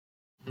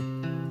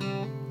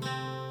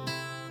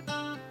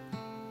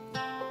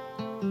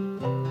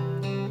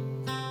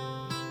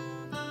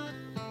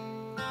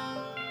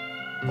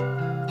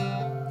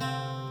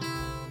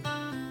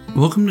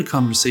Welcome to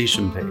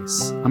Conversation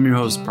Pace. I'm your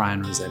host,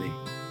 Brian Rossetti.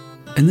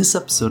 In this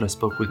episode, I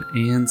spoke with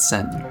Ann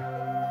Sentner.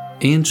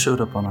 Ann showed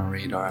up on our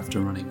radar after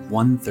running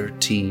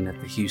 1:13 at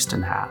the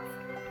Houston Half.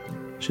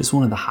 She has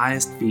one of the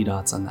highest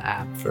VDOTs on the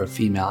app for a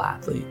female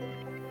athlete,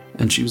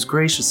 and she was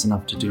gracious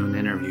enough to do an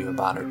interview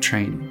about her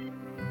training.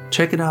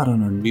 Check it out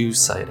on our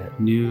news site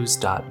at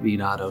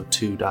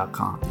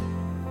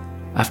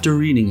news.vdot02.com. After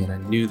reading it, I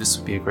knew this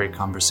would be a great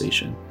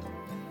conversation.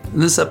 In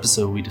this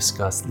episode, we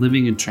discussed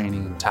living and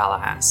training in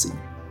Tallahassee,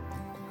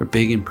 her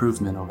big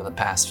improvement over the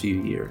past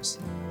few years,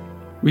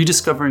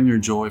 rediscovering her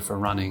joy for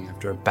running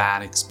after a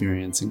bad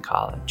experience in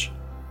college,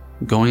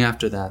 going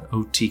after that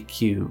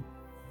OTQ,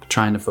 but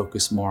trying to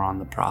focus more on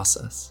the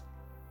process.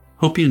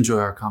 Hope you enjoy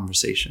our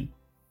conversation.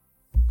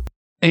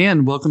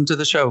 Ann, welcome to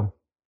the show.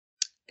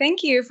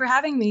 Thank you for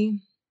having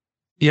me.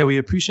 Yeah, we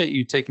appreciate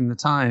you taking the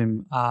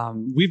time.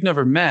 We've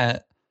never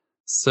met,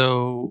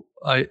 so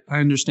I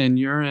understand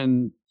you're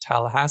in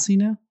Tallahassee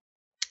now?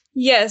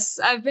 Yes,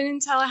 I've been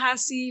in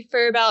Tallahassee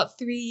for about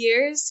 3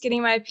 years,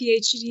 getting my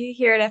PhD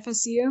here at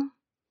FSU.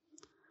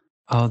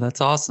 Oh,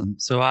 that's awesome.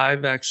 So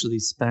I've actually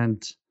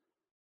spent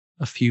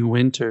a few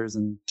winters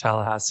in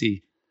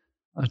Tallahassee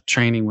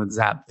training with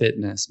Zap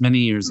Fitness many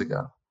years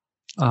ago.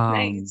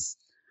 Nice.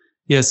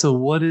 Yeah, so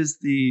what is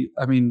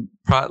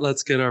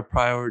let's get our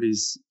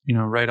priorities,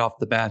 right off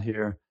the bat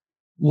here.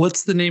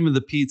 What's the name of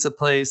the pizza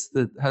place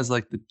that has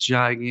like the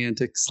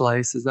gigantic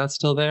slice? Is that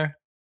still there?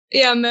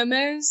 Yeah,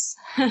 Momo's.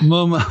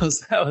 Momo's,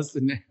 that was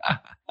the name.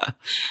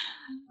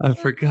 I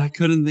forgot. I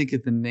couldn't think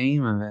of the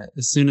name of it.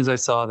 As soon as I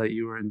saw that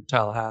you were in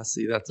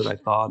Tallahassee, that's what I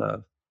thought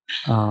of.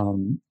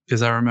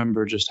 Because I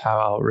remember just how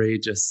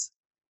outrageous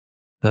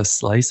the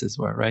slices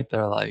were, right?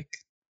 They're like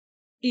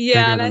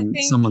yeah, bigger and than I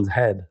think someone's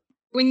head.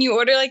 when you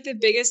order like the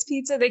biggest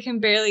pizza, they can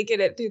barely get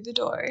it through the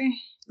door.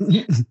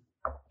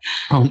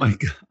 Oh my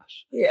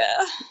gosh.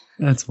 Yeah.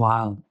 That's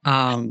wild.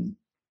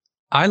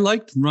 I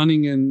liked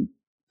running in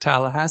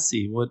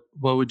Tallahassee. What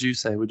would you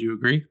say? Would you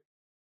agree?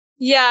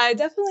 Yeah, I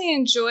definitely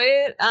enjoy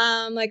it.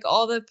 Like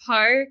all the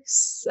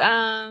parks.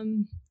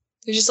 There's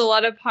just a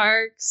lot of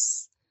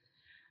parks.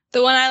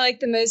 The one I like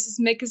the most is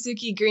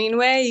Mikazuki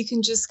Greenway. You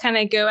can just kind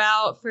of go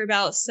out for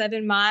about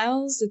 7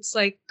 miles. It's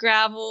like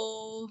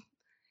gravel,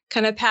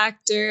 kind of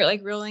packed dirt,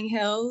 like rolling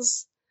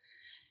hills.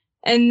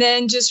 And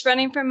then just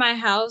running from my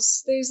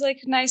house, there's like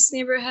nice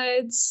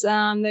neighborhoods.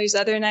 There's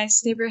other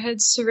nice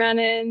neighborhoods to run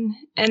in.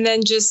 And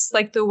then just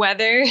like the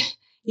weather,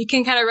 you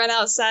can kind of run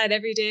outside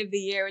every day of the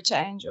year, which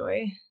I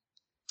enjoy.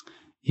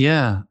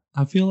 Yeah,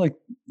 I feel like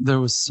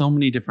there was so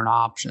many different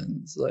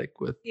options,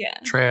 like with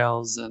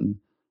trails and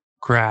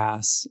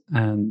grass,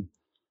 and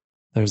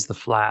there's the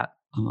flat,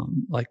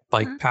 like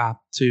bike path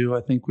too.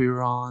 I think we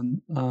were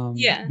on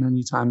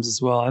many times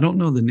as well. I don't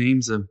know the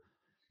names of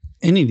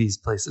any of these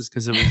places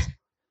because it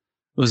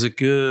was it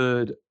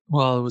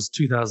was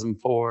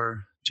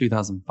 2004,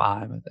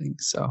 2005, I think.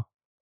 So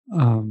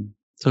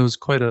it was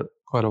quite a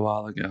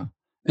while ago.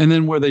 And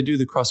then where they do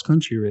the cross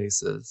country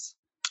races.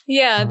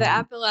 Yeah, the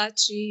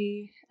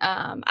Appalachie.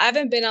 I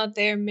haven't been out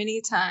there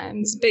many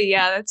times, but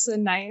yeah, that's a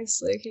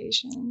nice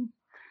location.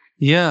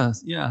 Yeah.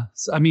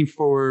 So,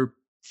 for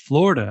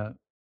Florida,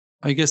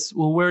 I guess,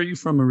 where are you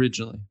from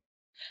originally?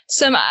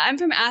 So I'm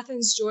from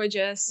Athens,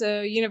 Georgia.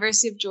 So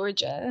University of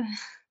Georgia.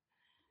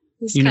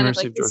 It's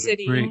University kind of like the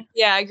city. Great.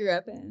 Yeah, I grew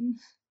up in.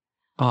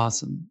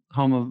 Awesome.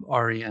 Home of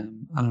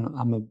REM. I don't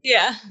know.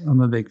 I'm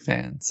a big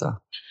fan. So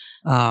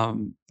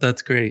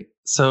that's great.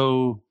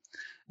 So,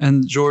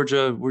 and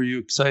Georgia, were you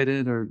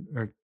excited or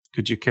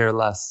could you care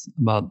less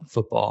about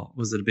football?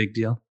 Was it a big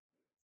deal?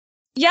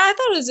 Yeah, I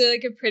thought it was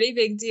like a pretty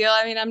big deal.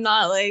 I'm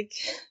not like,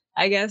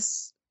 I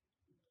guess,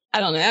 I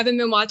don't know. I haven't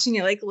been watching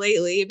it like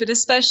lately, but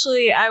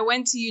especially I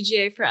went to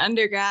UGA for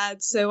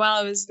undergrad. So while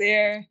I was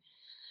there,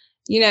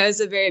 it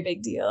was a very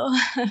big deal.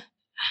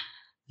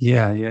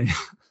 Yeah.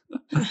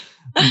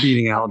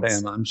 Beating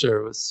Alabama, I'm sure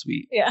it was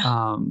sweet.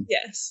 Yeah.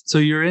 Yes. So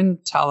you're in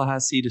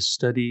Tallahassee to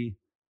study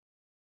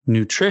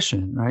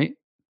nutrition, right?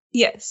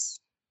 Yes.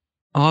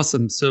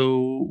 Awesome.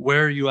 So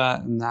where are you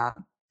at in that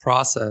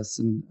process?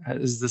 And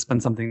has this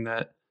been something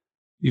that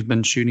you've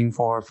been shooting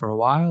for a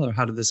while, or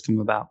how did this come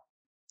about?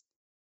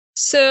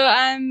 So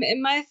I'm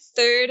in my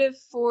 3rd of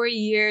 4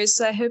 years.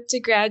 So I hope to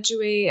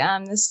graduate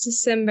this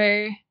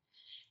December.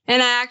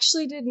 And I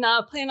actually did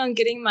not plan on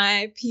getting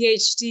my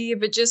PhD,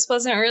 but just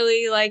wasn't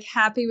really like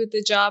happy with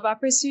the job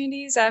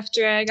opportunities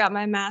after I got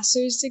my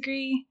master's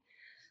degree.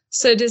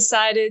 So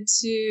decided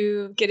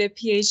to get a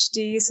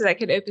PhD so that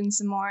could open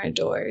some more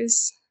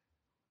doors.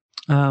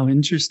 Oh,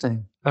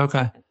 interesting.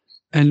 Okay.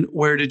 And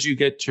where did you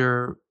get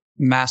your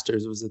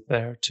master's? Was it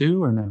there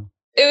too or no?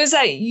 It was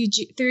at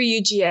through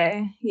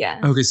UGA. Yeah.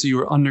 Okay. So you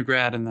were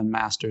undergrad and then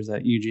master's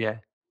at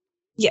UGA.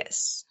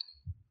 Yes.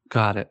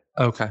 Got it.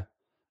 Okay.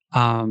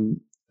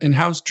 And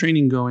how's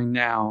training going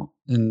now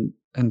in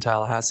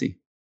Tallahassee?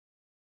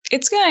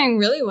 It's going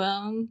really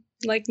well.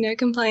 Like no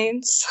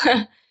complaints.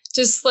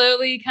 Just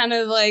slowly kind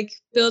of like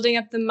building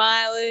up the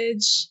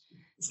mileage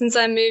since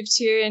I moved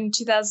here in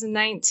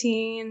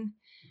 2019.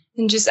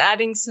 and just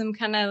adding some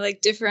kind of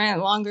like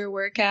different longer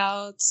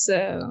workouts.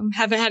 So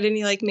haven't had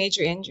any like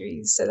major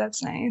injuries. So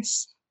that's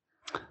nice.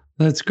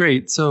 That's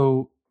great.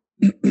 So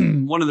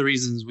one of the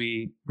reasons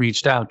we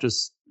reached out,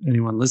 just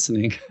anyone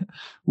listening,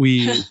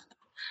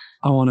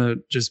 I want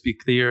to just be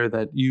clear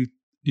that you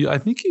I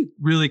think you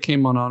really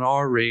came on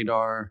our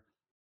radar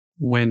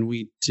when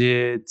we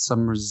did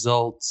some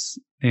results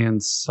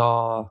and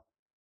saw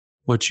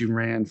what you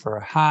ran for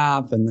a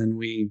half, and then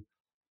we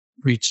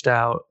reached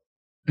out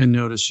and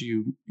noticed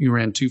you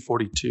ran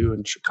 2:42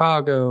 in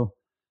Chicago,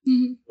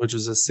 which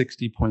was a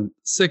 60.6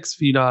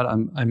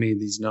 VDOT. I made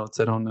these notes.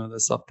 I don't know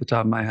this off the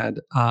top of my head.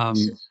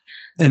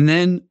 And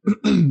then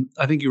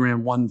I think you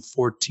ran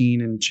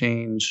 1:14 and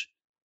change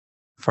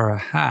for a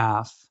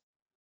half.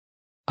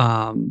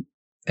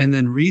 And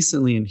then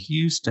recently in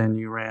Houston,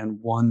 you ran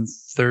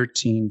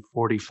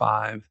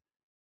 1:13:45,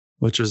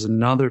 which was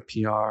another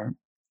PR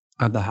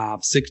at the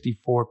half,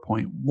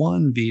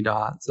 64.1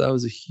 VDOT. So that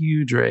was a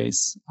huge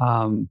race.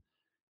 And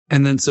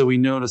then so we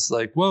noticed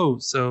like, whoa,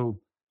 so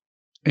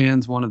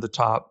Anne's one of the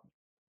top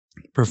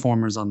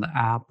performers on the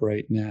app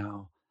right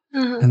now.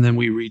 And then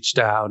we reached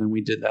out and we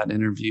did that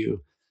interview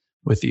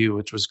with you,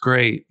 which was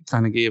great.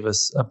 Kind of gave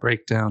us a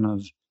breakdown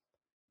of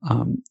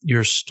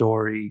your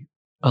story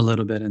a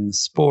little bit in the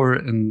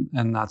sport, and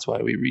that's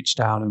why we reached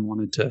out and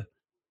wanted to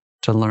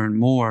learn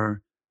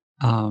more.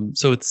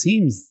 So it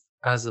seems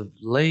as of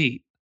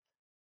late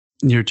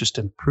you're just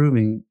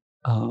improving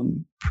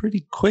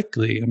pretty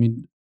quickly. I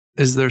mean,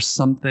 is there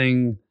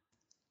something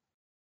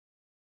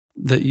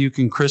that you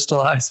can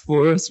crystallize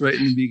for us right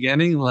in the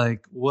beginning?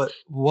 Like what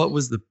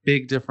was the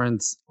big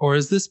difference, or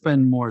has this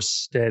been more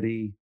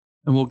steady?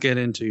 And we'll get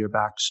into your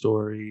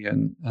backstory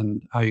and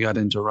how you got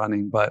into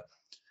running, but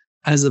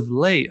as of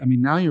late, I mean,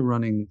 now you're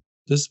running,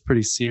 this is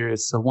pretty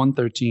serious. So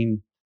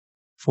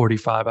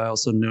 1:13:45. I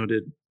also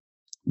noted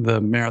the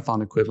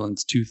marathon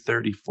equivalent's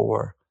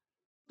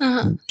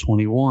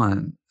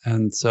 2:34:21.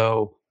 And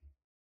so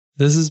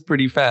this is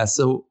pretty fast.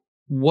 So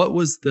what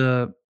was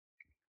the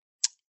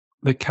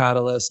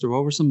catalyst, or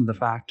what were some of the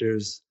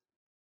factors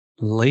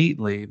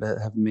lately that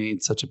have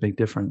made such a big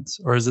difference?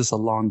 Or is this a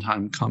long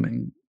time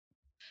coming?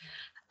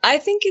 I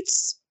think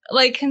it's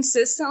like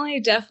consistency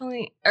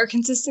definitely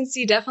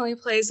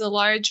plays a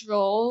large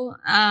role.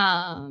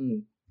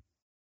 And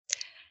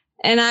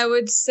I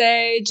would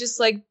say just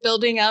like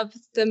building up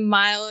the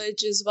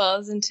mileage as well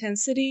as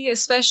intensity,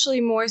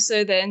 especially more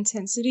so the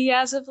intensity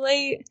as of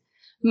late.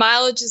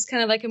 Mileage is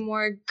kind of like a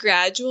more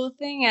gradual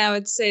thing. I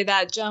would say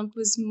that jump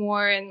was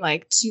more in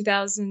like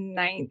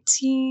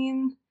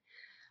 2019.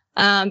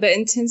 But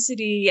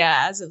intensity,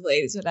 yeah, as of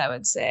late is what I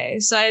would say.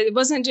 So I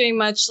wasn't doing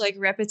much like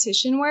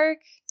repetition work.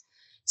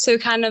 So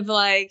kind of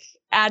like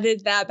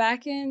added that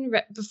back in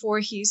before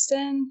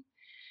Houston.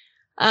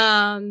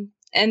 And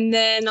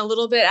then a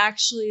little bit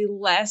actually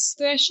less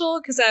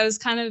threshold, because I was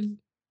kind of,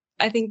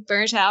 I think,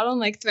 burnt out on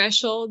like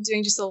threshold,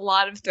 doing just a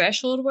lot of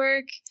threshold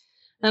work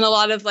and a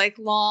lot of like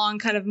long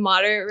kind of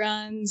moderate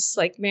runs,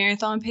 like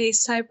marathon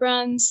pace type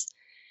runs,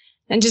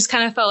 and just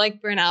kind of felt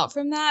like burnt out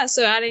from that.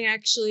 So adding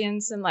actually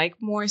in some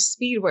like more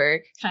speed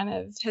work kind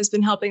of has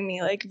been helping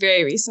me like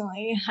very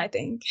recently, I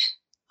think.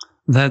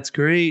 That's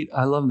great.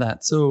 I love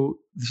that. So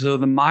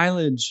the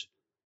mileage,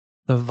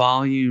 the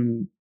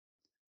volume,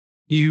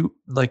 you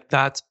like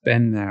that's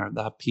been there.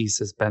 That piece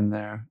has been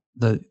there.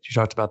 You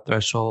talked about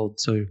threshold.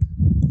 So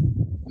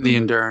the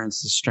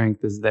endurance, the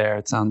strength is there.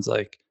 It sounds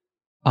like,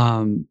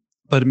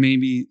 but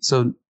maybe,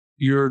 so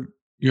you're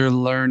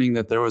learning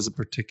that there was a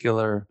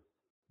particular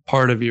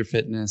part of your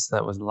fitness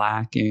that was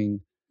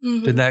lacking.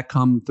 Did that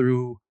come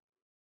through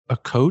a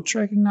coach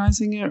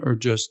recognizing it, or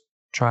just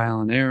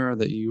trial and error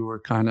that you were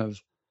kind of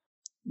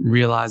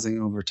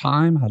realizing over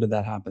time? How did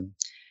that happen?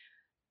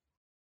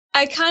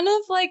 I kind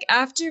of like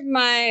after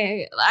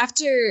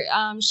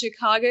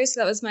Chicago, so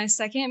that was my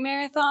second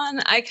marathon,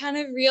 I kind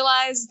of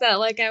realized that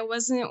like I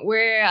wasn't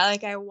where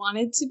I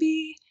wanted to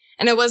be,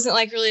 and it wasn't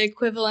like really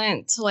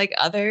equivalent to like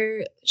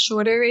other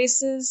shorter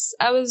races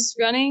I was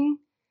running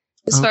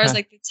as far as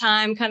like the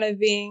time kind of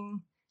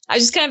being, I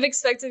just kind of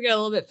expected to go a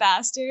little bit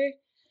faster.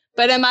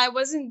 But I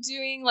wasn't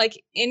doing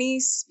like any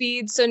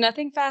speed, so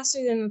nothing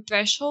faster than the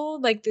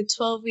threshold, like the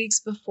 12 weeks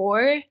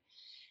before.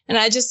 And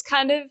I just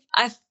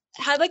I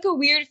had like a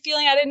weird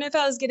feeling. I didn't know if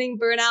I was getting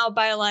burnt out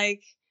by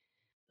like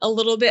a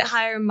little bit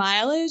higher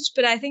mileage,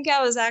 but I think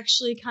I was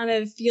actually kind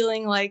of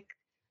feeling like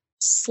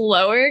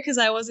slower because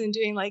I wasn't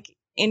doing like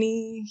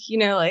any,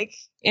 like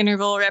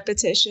interval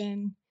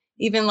repetition,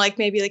 even like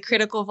maybe like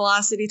critical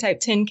velocity type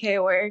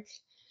 10K work.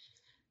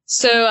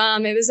 So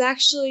it was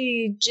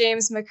actually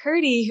James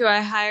McCurdy, who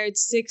I hired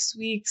 6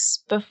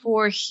 weeks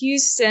before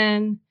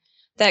Houston,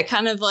 that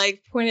kind of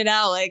like pointed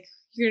out like,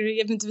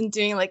 you haven't been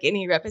doing like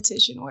any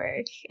repetition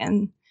work.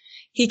 And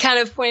he kind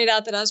of pointed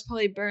out that I was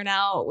probably burnt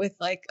out with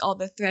like all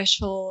the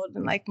threshold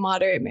and like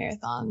moderate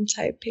marathon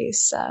type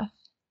pace stuff.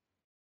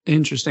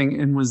 Interesting.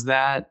 And was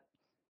that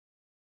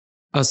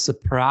a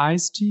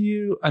surprise to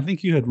you? I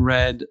think you had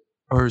read,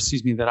 or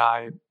excuse me, that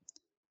I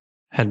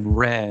had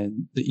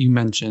read that you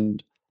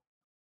mentioned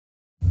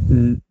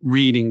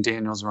reading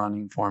Daniel's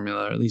running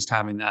formula, or at least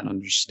having that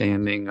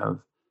understanding of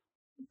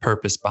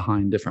purpose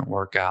behind different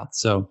workouts.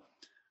 So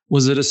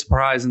was it a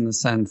surprise in the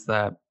sense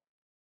that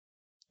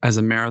as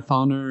a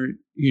marathoner,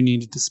 you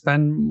needed to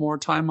spend more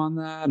time on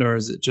that? Or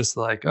is it just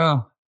like,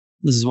 oh,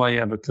 this is why you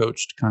have a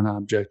coach to kind of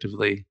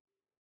objectively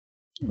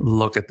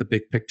look at the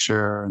big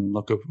picture and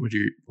look at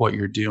what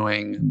you're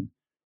doing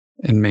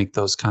and make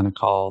those kind of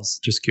calls?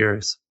 Just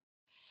curious.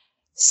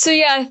 So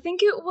yeah, I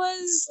think it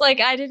was like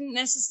I didn't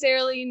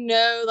necessarily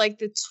know like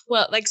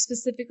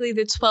specifically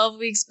the 12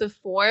 weeks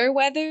before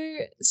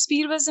whether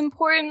speed was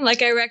important.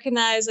 Like I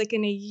recognized like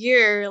in a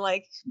year,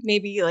 like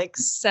maybe like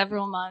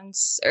several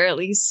months or at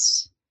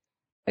least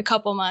a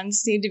couple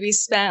months need to be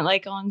spent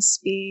like on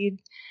speed.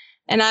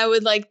 And I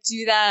would like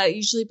do that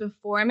usually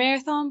before a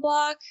marathon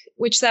block,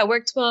 which that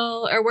works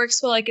well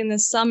like in the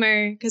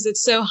summer because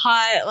it's so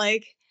hot,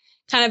 like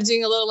kind of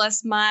doing a little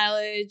less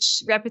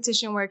mileage,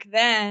 repetition work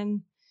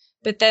then,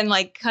 but then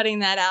like cutting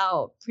that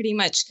out pretty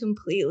much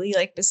completely,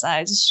 like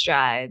besides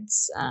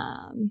strides,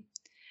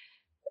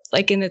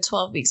 like in the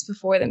 12 weeks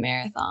before the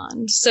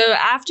marathon. So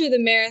after the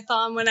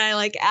marathon, when I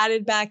like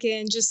added back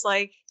in just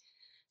like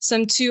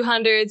some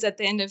 200s at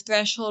the end of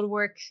threshold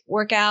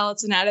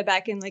workouts and added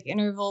back in like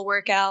interval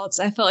workouts,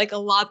 I felt like a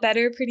lot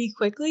better pretty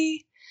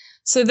quickly.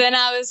 So then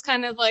I was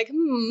kind of like,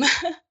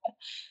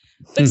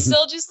 but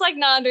still just like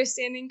not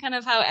understanding kind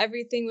of how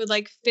everything would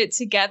like fit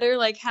together,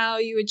 like how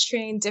you would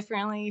train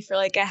differently for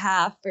like a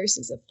half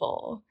versus a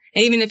full,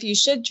 and even if you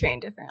should train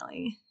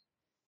differently.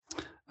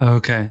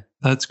 Okay,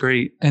 that's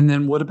great. And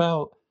then what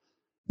about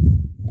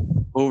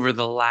over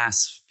the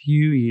last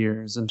few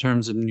years in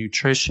terms of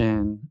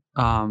nutrition?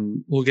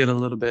 We'll get a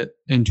little bit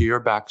into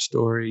your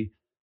backstory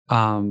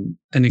and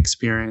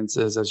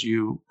experiences as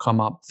you come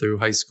up through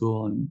high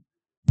school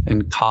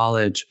and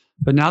college.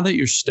 But now that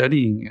you're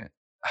studying it,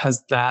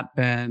 has that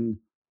been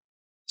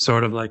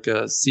sort of like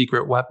a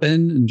secret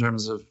weapon in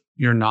terms of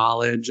your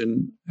knowledge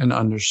and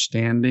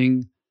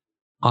understanding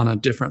on a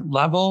different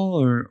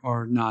level,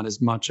 or not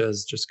as much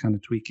as just kind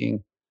of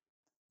tweaking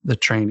the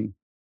training?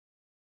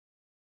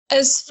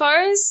 As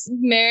far as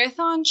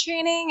marathon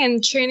training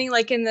and training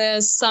like in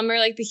the summer,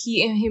 like the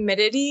heat and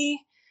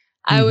humidity,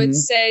 I would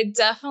say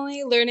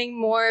definitely learning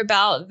more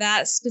about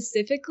that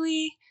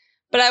specifically.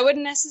 But I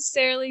wouldn't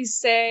necessarily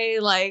say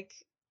like,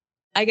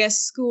 I guess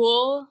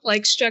school,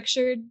 like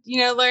structured,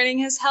 learning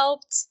has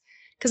helped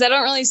because I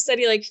don't really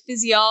study like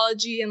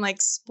physiology and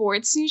like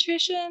sports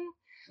nutrition.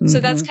 So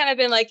that's kind of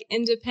been like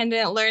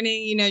independent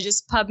learning,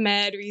 just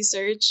PubMed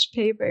research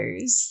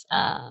papers.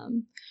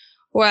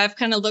 Where I've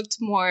kind of looked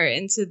more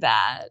into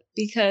that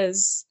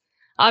because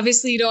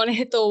obviously you don't want to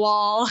hit the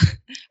wall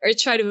or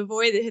try to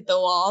avoid it hit the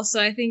wall. So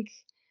I think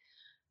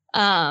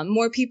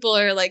more people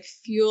are like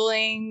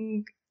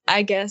fueling,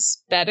 I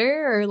guess,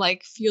 better or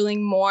like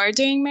fueling more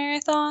during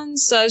marathons.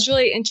 So I was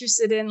really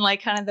interested in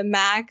like kind of the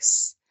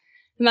max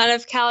amount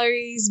of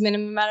calories,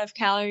 minimum amount of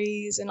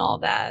calories and all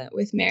that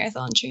with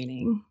marathon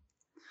training.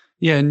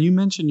 Yeah. And you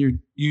mentioned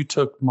you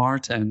took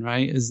Maurten,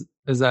 right? Is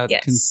that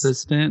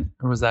consistent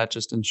or was that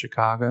just in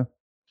Chicago?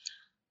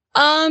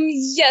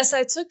 Yes,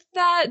 I took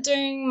that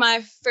during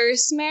my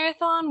first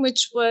marathon,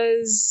 which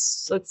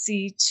was,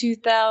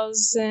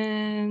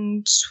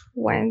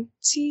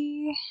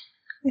 2020,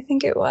 I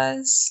think it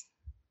was.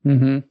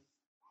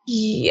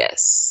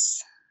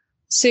 Yes.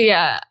 So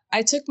yeah,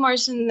 I took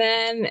Maurten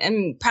then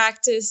and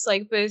practiced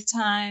like both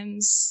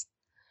times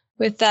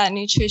with that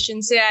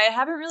nutrition. So yeah, I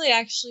haven't really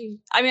I've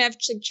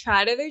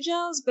tried other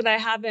gels, but I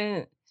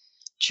haven't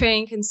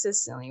trained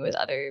consistently with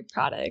other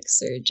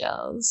products or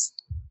gels.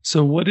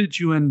 So what did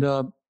you end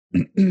up,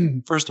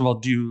 first of all,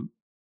 do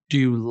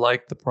you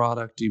like the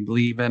product? Do you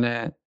believe in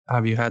it?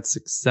 Have you had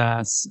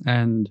success?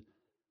 And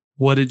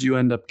what did you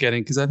end up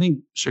getting? Because I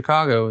think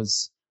Chicago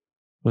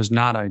was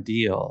not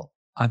ideal.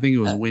 I think it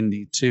was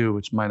windy too,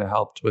 which might have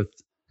helped with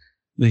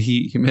the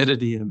heat,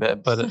 humidity a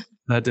bit, but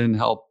that didn't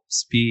help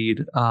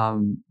speed.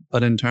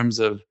 But in terms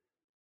of,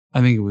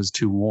 I think it was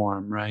too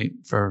warm, right?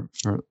 For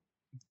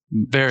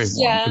very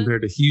warm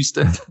compared to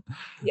Houston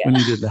when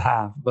you did the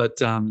half.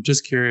 But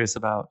just curious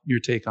about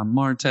your take on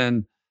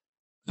Maurten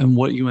and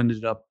what you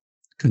ended up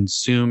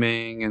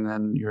consuming, and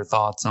then your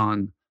thoughts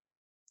on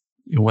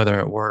whether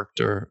it worked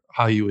or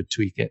how you would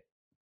tweak it.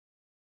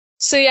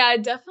 So yeah,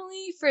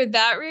 definitely for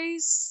that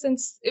race,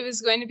 since it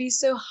was going to be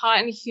so hot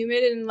and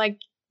humid and like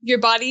your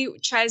body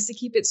tries to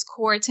keep its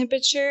core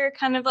temperature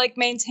kind of like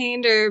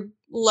maintained or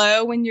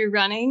low when you're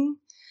running,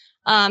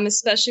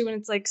 especially when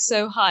it's like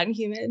so hot and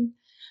humid.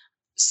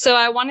 So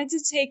I wanted to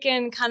take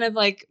in kind of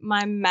like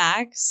my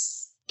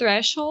max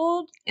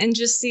threshold and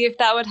just see if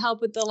that would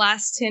help with the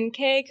last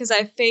 10K because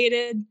I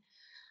faded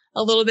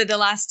a little bit the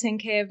last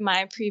 10K of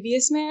my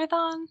previous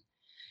marathon.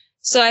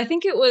 So I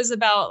think it was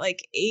about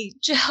like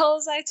 8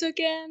 gels I took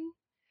in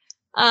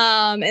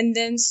and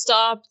then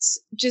stopped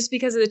just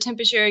because of the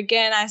temperature.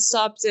 Again, I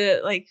stopped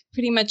at like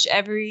pretty much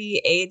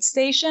every aid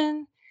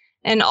station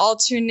and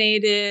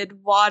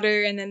alternated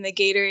water and then the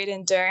Gatorade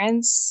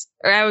Endurance,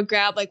 or I would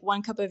grab like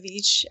 1 cup of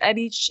each at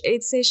each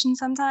aid station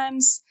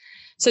sometimes.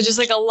 So just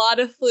like a lot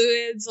of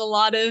fluids, a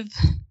lot of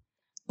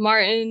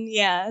Martin.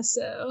 Yeah.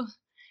 So,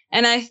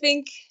 and I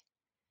think,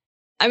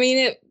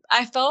 I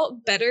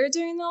felt better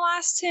during the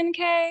last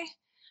 10K,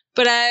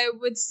 but I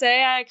would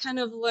say I kind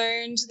of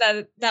learned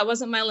that that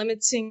wasn't my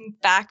limiting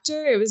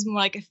factor. It was more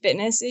like a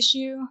fitness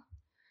issue,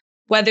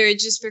 whether it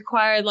just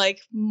required like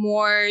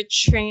more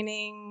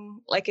training,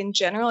 like in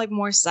general, like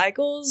more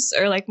cycles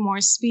or like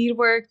more speed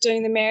work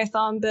during the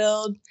marathon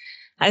build.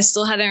 I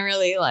still hadn't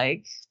really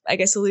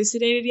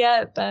elucidated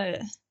yet, but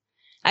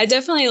I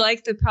definitely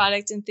like the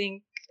product and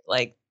think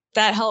like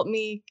that helped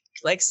me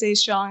like stay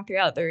strong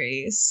throughout the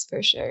race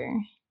for sure.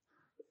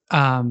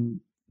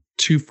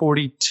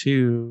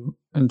 2:42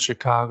 in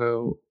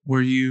Chicago.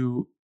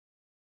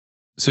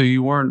 So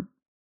you weren't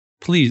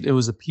pleased. It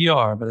was a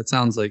PR, but it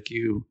sounds like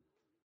you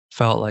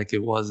felt like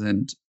it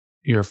wasn't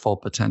your full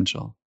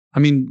potential.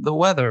 I mean, the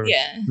weather,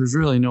 there's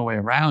really no way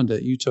around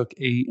it. You took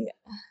 8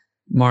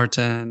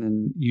 Martin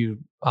and you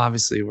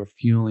obviously were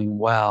fueling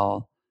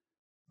well.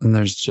 And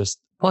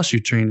plus you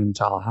trained in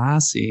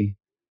Tallahassee.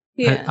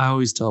 Yeah. I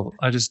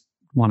just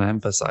want to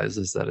emphasize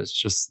this, that it's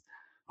just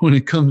when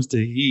it comes to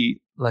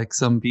heat, like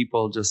some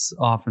people just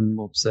often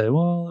will say,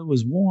 well, it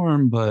was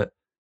warm, but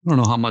I don't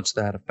know how much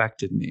that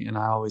affected me. And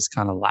I always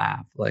kind of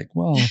laugh like,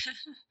 well,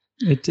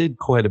 it did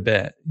quite a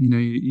bit.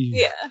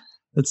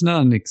 It's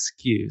not an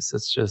excuse.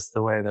 It's just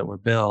the way that we're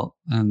built.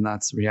 And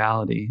that's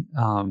reality.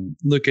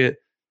 Look at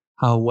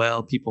how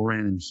well people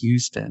ran in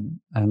Houston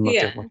and look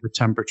at what the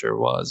temperature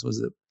was. Was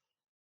it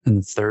in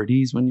the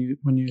 30s when you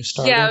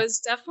started? Yeah, it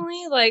was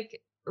definitely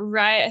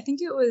right. I think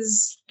it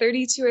was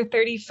 32 or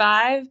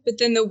 35, but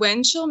then the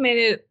wind chill made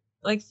it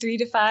like 3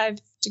 to 5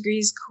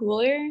 degrees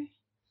cooler.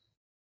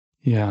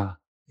 Yeah.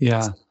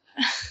 Yeah.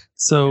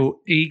 So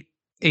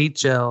eight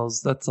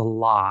gels, that's a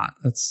lot.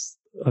 That's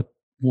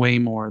way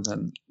more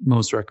than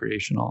most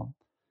recreational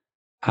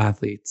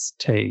athletes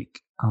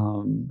take.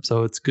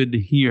 So it's good to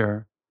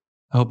hear.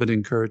 I hope it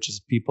encourages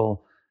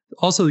people.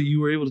 Also, you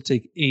were able to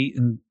take 8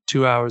 in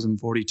 2 hours and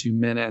 42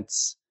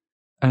 minutes.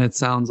 And it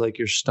sounds like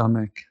your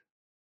stomach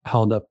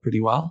held up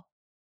pretty well.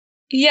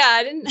 Yeah,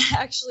 I didn't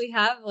actually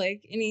have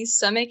any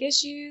stomach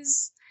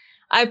issues.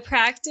 I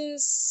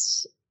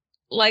practiced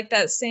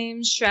that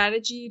same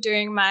strategy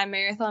during my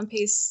marathon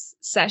pace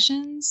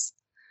sessions.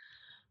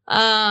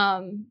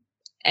 And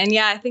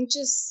yeah, I think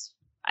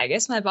I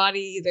guess my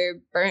body either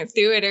burnt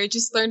through it or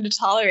just learned to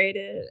tolerate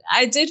it.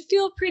 I did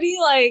feel pretty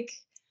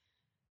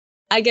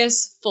I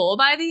guess full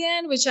by the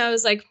end, which I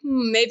was like,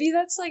 maybe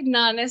that's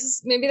not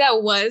necessary. Maybe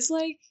that was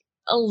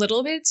a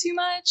little bit too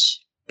much.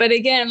 But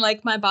again,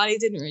 my body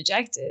didn't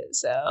reject it.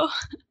 So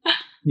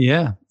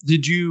yeah.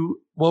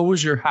 What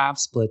was your half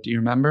split? Do you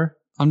remember?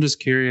 I'm just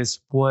curious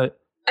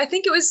I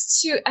think it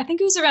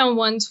was around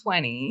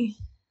 120.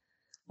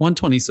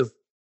 120, so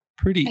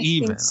pretty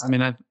even. So. I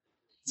mean, it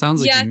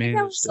sounds like you managed.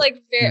 Yeah, I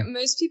think that was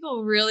most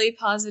people really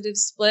positive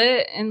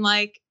split. And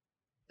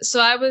so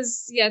I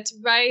was,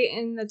 right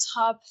in the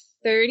top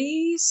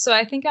 30. So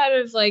I think out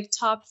of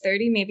top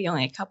 30, maybe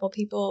only a couple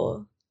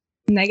people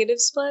negative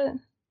split.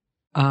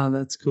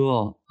 That's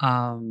cool.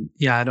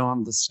 Yeah, I don't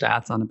have the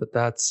stats on it, but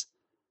that's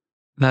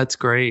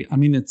great. I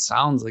mean, it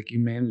sounds like you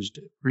managed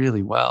it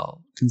really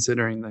well,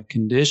 considering the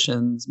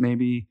conditions.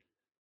 Maybe,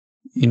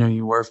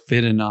 you were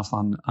fit enough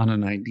on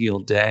an ideal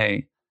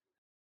day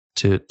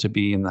to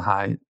be in the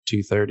high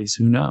 230s.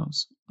 Who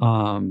knows?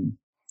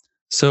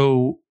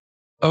 So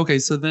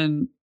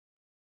then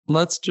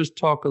let's just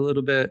talk a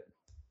little bit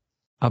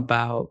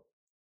about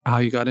how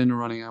you got into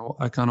running.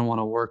 I kind of want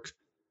to work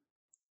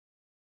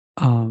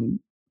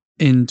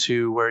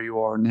into where you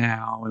are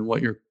now and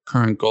what your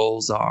current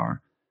goals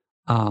are,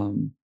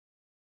 and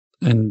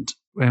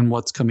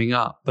what's coming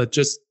up. But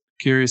just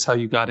curious how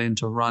you got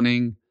into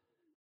running,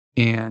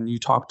 and you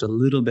talked a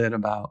little bit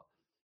about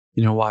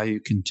why you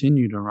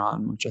continue to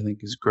run, which I think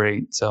is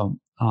great. So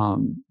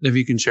if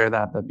you can share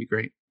that, that'd be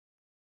great.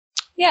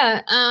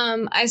 Yeah,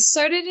 I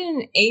started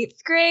in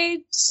 8th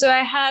grade, so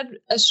I had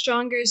a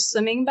stronger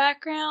swimming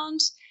background.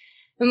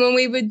 And when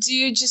we would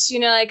do just,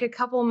 a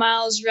couple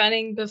miles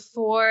running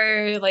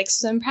before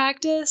swim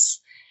practice,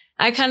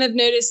 I kind of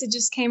noticed it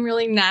just came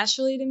really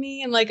naturally to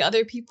me, and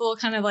other people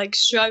kind of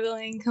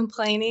struggling,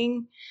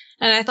 complaining.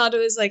 And I thought it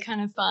was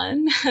kind of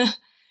fun.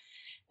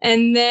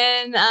 And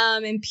then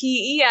in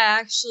PE, I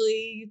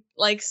actually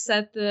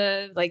set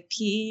the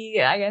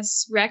PE, I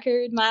guess,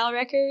 mile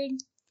record.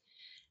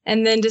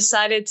 And then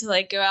decided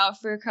to go out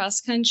for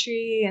cross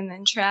country and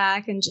then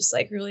track and just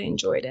really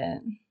enjoyed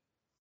it.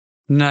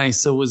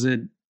 Nice. So was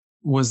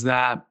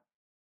that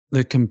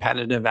the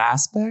competitive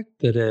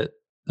aspect that it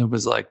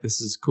was this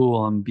is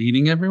cool, I'm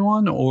beating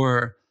everyone,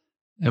 or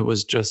it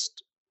was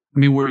just,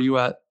 were you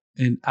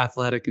in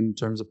athletic in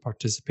terms of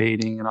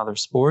participating in other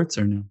sports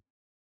or no?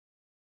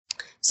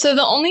 So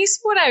the only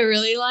sport I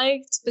really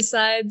liked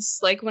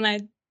besides when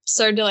I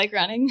started to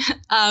running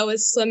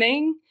was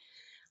swimming.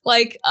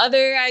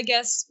 Other, I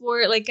guess,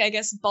 sport,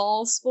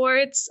 ball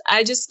sports,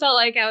 I just felt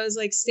I was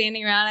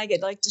standing around, I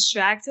get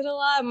distracted a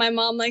lot. My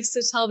mom likes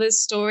to tell this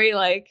story,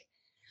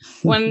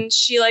 when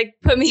she like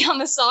put me on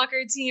the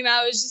soccer team,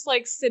 I was just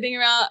like sitting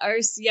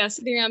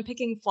around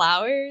picking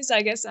flowers.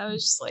 I guess I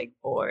was just like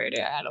bored,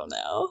 or I don't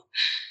know.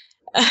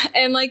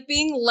 And like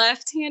being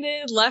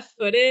left-handed,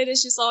 left-footed,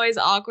 it's just always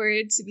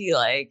awkward to be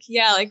like,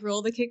 yeah, like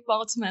roll the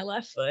kickball to my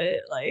left foot.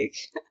 Like,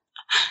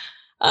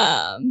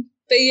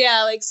 but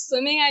yeah, like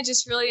swimming, I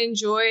just really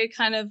enjoy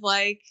kind of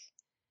like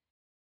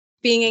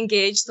being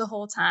engaged the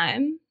whole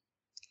time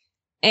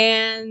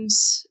and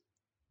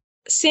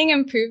seeing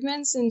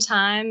improvements in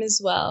time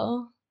as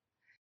well.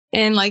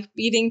 And like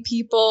beating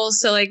people,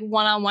 so like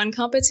one-on-one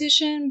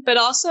competition, but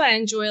also I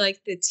enjoy like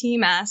the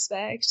team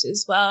aspect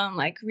as well, and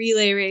like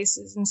relay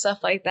races and stuff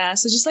like that.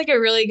 So just like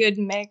a really good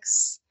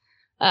mix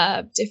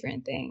of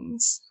different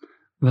things.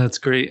 That's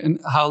great. And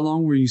how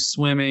long were you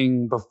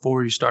swimming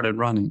before you started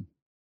running?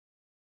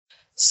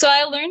 So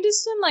I learned to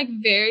swim like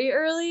very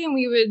early,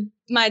 and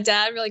my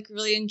dad like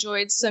really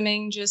enjoyed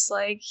swimming, just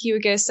like he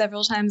would go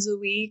several times a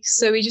week.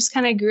 So we just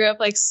kind of grew up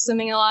like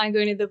swimming a lot and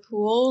going to the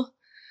pool.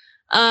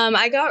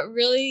 I got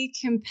really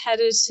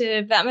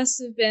competitive. That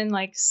must have been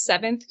like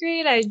 7th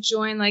grade. I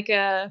joined like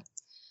a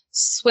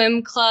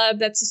swim club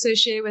that's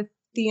associated with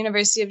the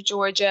University of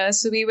Georgia.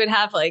 So we would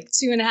have like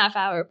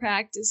 2.5-hour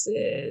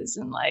practices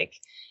and like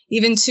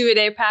even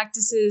 2-a-day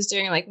practices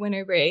during like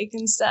winter break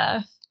and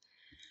stuff.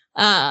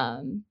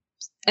 And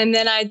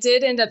then I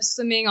did end up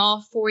swimming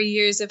all 4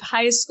 years of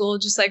high school,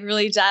 just like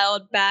really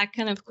dialed back,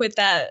 kind of quit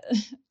that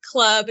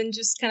club and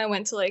just kind of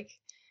went to like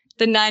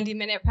the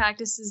 90-minute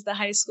practices the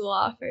high school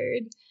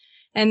offered,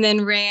 and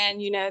then ran,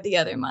 the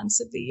other months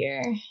of the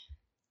year.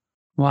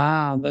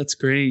 Wow, that's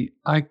great.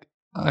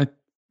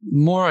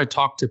 More I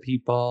talk to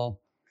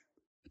people,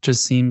 it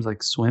just seems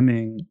like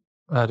swimming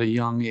at a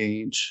young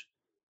age,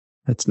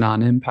 it's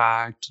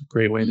non-impact,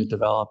 great way to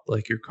develop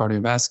like your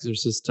cardiovascular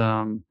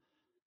system.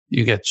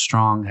 You get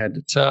strong head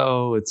to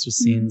toe. It just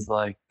seems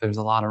like there's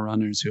a lot of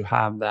runners who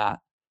have that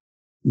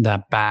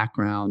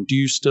background. Do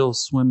you still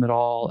swim at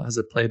all? Has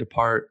it played a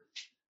part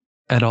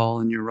at all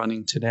in your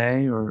running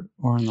today or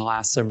in the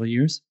last several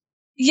years?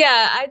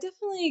 Yeah, I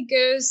definitely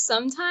go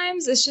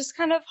sometimes. It's just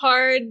kind of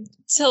hard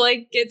to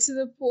like get to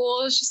the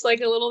pool. It's just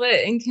like a little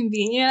bit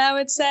inconvenient, I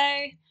would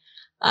say.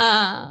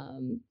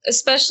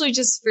 Especially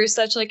just for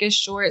such like a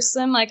short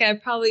swim. Like I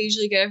probably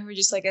usually go for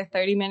just like a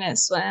 30-minute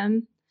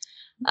swim.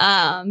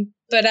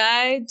 But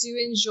I do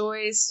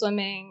enjoy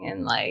swimming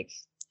and like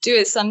do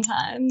it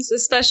sometimes,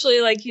 especially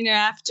like,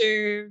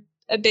 after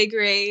a big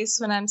race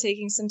when I'm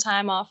taking some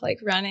time off, like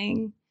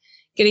running.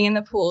 Getting in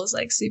the pool is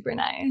like super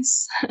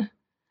nice.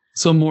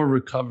 So more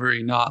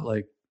recovery, not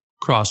like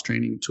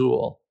cross-training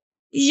tool.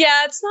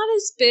 Yeah, it's not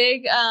as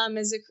big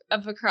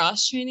of a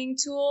cross-training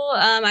tool.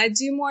 I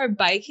do more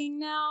biking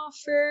now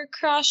for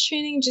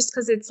cross-training just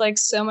because it's like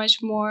so much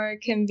more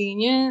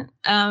convenient.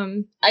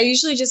 I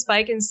usually just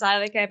bike inside.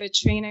 Like I have a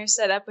trainer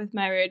set up with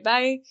my road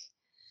bike.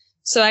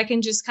 So I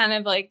can just kind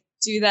of like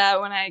do that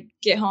when I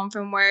get home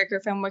from work, or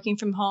if I'm working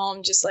from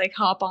home, just like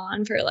hop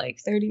on for like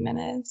 30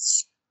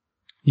 minutes.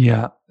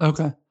 Yeah.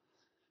 Okay.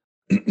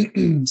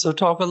 So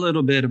talk a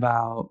little bit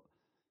about,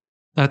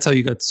 that's how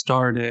you got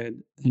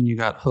started and you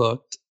got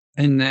hooked.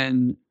 And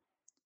then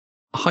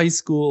high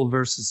school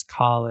versus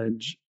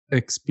college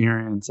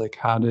experience, like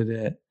how did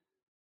it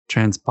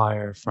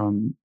transpire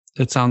from,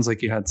 it sounds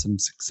like you had some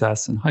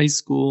success in high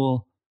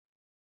school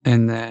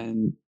and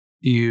then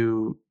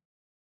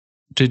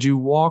did you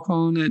walk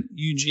on at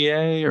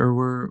UGA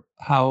or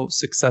how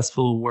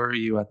successful were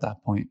you at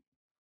that point?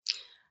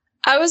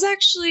 I was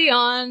actually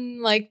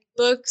on like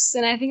books,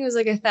 and I think it was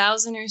like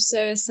 1,000 or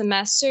so a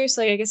semester.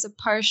 So like I guess a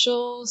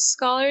partial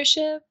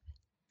scholarship.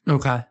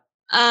 Okay.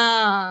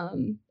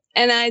 And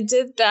I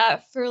did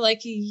that for like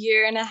 1.5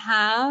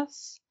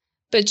 years,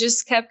 but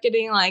just kept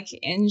getting like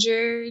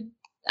injured.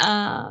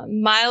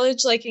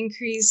 Mileage like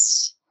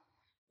increased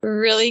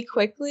really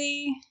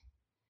quickly.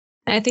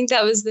 And I think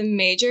that was the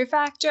major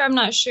factor. I'm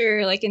not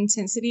sure like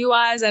intensity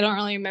wise. I don't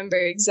really remember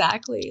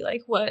exactly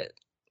like what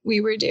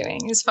we were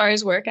doing as far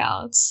as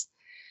workouts.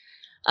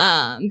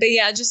 But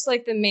yeah, just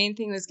like the main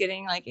thing was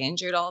getting like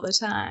injured all the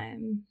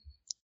time.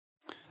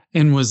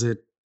 And was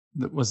it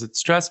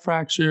stress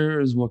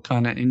fractures? What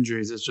kind of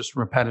injuries? It's just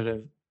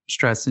repetitive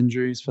stress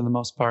injuries for the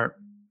most part?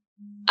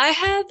 I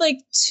had like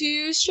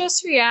 2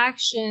 stress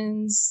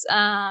reactions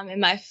in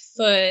my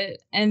foot,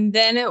 and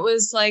then it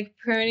was like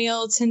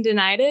peroneal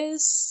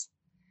tendinitis,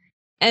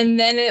 and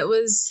then it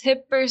was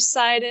hip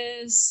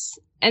bursitis.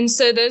 And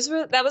so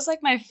that was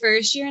like my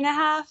first 1.5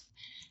 years.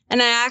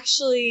 And I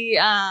actually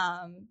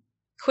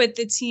quit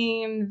the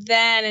team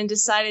then and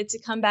decided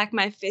to come back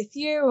my 5th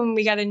year when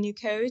we got a new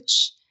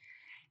coach.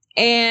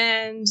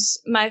 And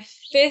my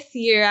 5th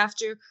year at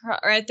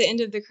the end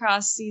of the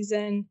cross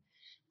season,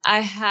 I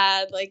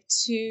had like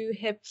 2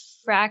 hip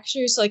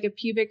fractures, so like a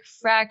pubic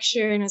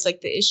fracture, and it was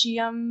like the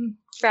ischium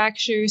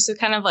fracture. So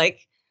kind of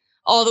like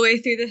all the way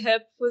through the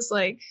hip was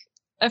like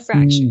a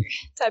fracture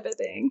type of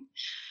thing.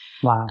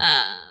 Wow.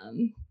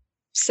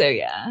 So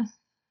yeah.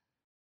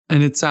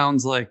 And it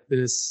sounds like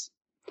this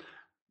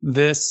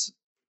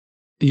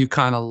you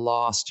kind of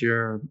lost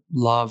your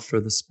love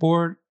for the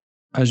sport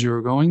as you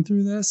were going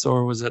through this,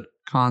 or was it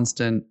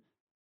constant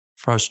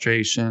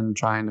frustration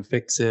trying to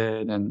fix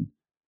it? And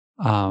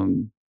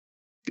um,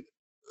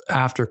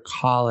 after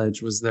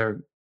college, was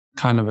there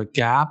kind of a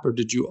gap, or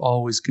did you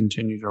always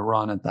continue to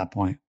run at that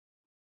point?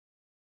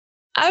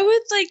 I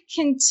would like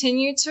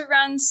continue to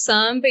run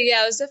some, but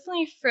yeah, I was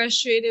definitely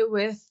frustrated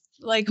with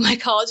like my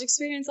college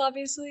experience,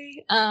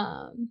 obviously.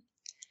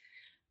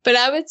 But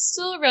I would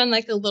still run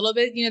like a little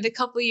bit, the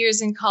couple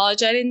years in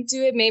college, I didn't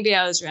do it. Maybe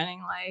I was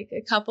running like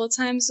a couple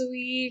times a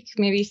week,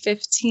 maybe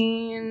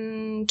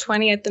 15,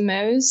 20 at the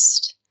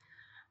most.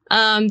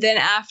 Then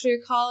after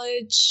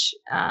college,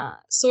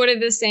 sort of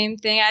the same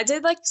thing. I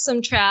did like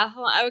some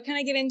triathlon. I would kind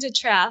of get into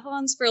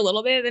triathlons for a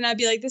little bit. Then I'd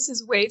be like, this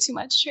is way too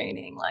much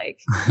training. Like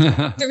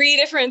 3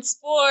 different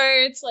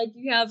sports. Like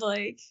you have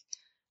like,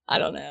 I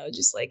don't know,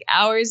 just like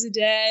hours a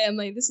day. I'm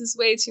like, this is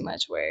way too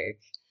much work.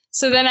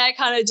 So then I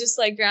kind of just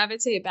like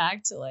gravitate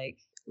back to like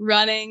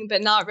running,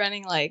 but not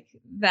running like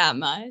that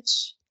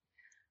much.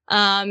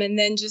 And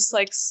then just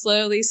like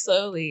slowly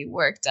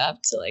worked up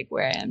to like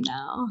where I am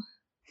now.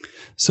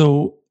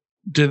 So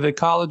did the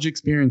college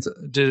experience,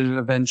 did it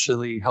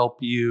eventually help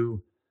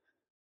you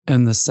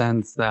in the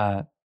sense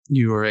that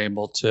you were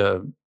able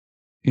to,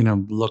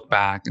 look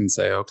back and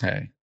say,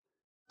 okay,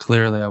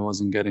 clearly I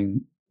wasn't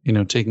getting,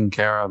 taken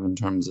care of in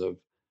terms of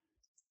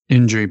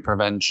injury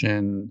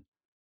prevention,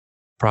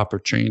 proper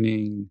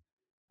training?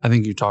 I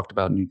think you talked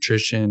about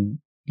nutrition,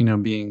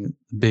 being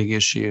a big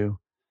issue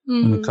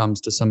when it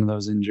comes to some of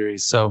those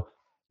injuries. So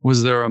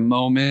was there a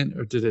moment,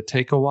 or did it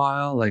take a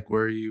while, like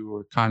where you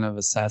were kind of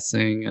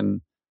assessing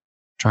and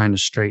trying to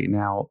straighten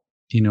out,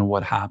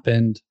 what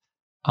happened?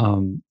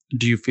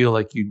 Do you feel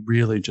like you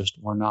really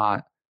just were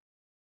not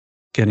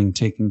getting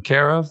taken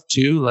care of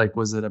too? Like,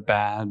 was it a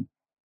bad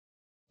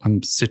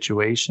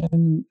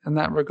situation in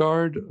that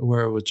regard,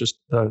 where it was just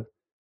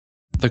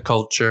the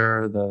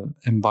culture, the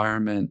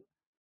environment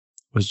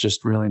was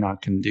just really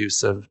not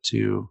conducive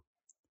to,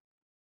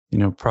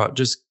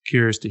 just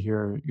curious to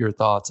hear your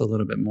thoughts a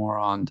little bit more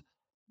on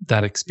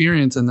that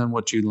experience and then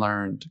what you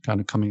learned kind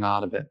of coming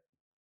out of it.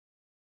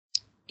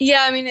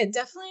 Yeah, I mean, it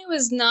definitely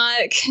was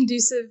not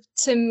conducive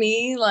to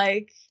me,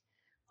 like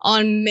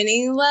on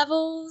many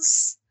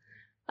levels.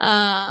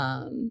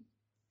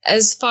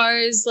 As far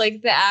as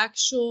like the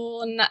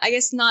actual, I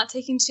guess not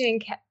taking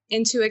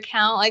into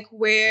account like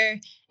where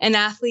an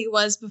athlete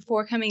was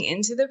before coming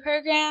into the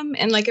program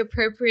and like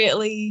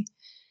appropriately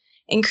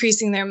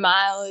increasing their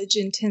mileage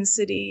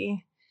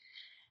intensity.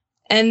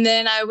 And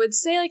then I would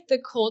say like the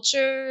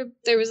culture,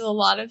 there was a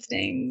lot of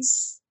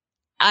things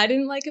I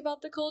didn't like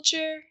about the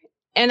culture.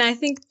 And I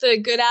think the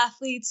good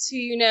athletes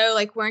who,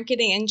 like weren't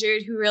getting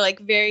injured, who were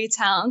like very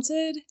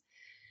talented,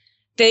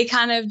 they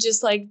kind of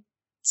just like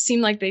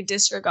seemed like they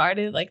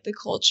disregarded like the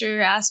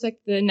culture aspect,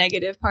 the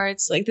negative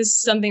parts. Like this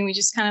is something we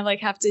just kind of like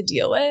have to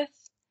deal with.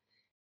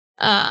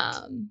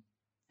 And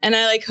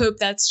I like hope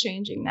that's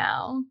changing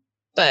now.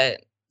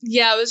 But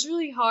yeah, it was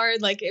really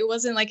hard. Like it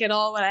wasn't like at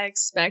all what I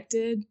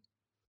expected.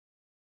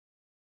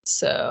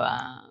 So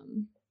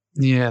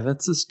yeah,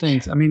 that's the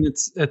stinks. I mean,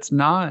 it's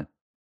not,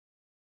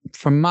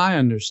 from my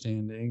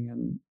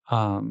understanding,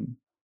 and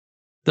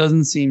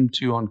doesn't seem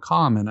too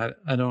uncommon.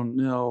 I don't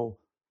know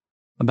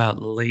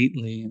about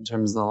lately in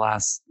terms of the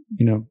last,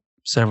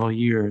 several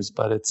years,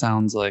 but it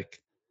sounds like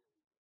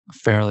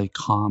fairly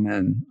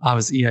common.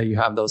 Obviously, yeah, you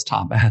have those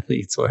top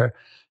athletes where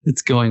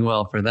it's going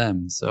well for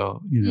them.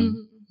 So,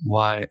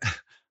 why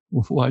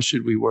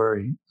should we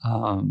worry?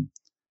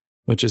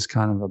 Which is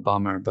kind of a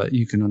bummer, but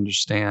you can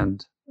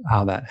understand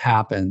how that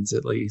happens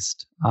at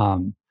least.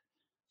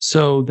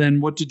 So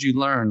then what did you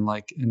learn?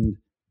 Like, and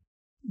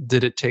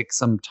did it take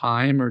some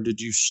time, or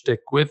did you stick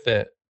with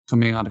it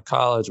coming out of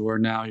college, where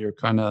now you're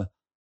kind of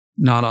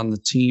not on the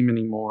team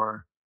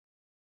anymore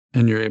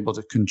and you're able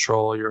to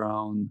control your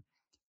own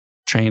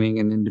training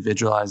and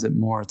individualize it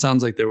more? It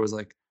sounds like there was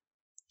like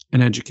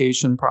an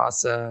education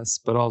process,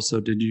 but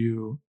also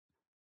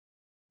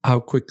how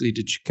quickly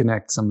did you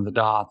connect some of the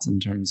dots in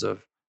terms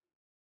of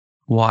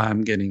why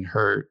I'm getting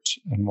hurt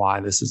and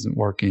why this isn't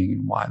working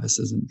and why this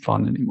isn't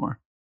fun anymore?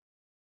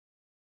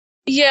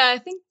 Yeah, I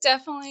think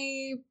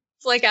definitely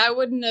like I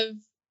wouldn't have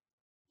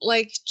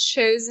like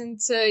chosen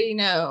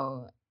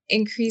to,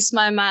 increase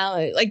my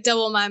mileage, like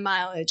double my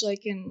mileage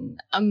like in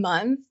a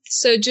month.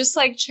 So just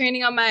like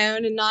training on my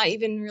own and not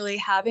even really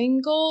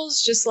having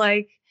goals, just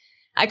like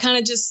I kind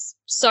of just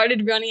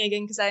started running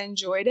again because I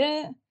enjoyed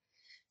it.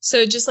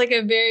 So just like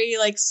a very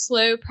like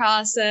slow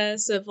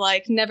process of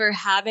like never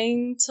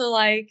having to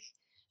like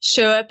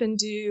show up and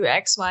do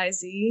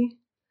XYZ.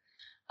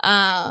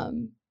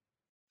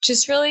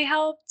 Just really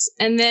helped.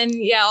 And then,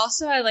 yeah,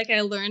 also I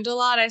learned a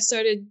lot. I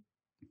started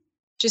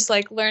just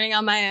like learning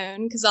on my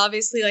own because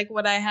obviously like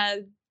what I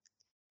had,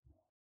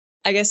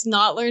 I guess,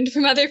 not learned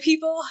from other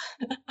people.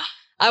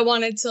 I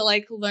wanted to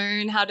like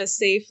learn how to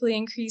safely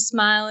increase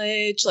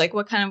mileage, like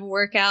what kind of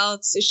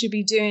workouts I should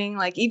be doing,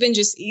 like even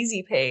just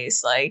easy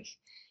pace. Like,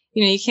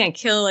 you can't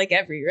kill like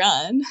every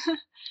run.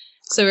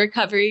 So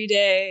recovery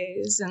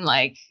days and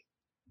like,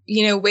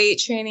 weight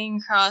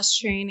training, cross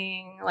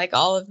training, like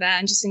all of that,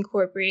 and just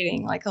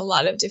incorporating like a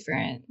lot of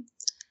different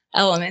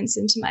elements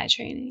into my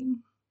training.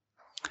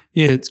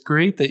 Yeah, it's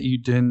great that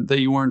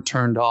you weren't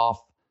turned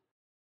off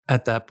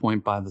at that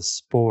point by the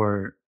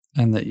sport,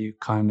 and that you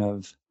kind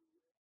of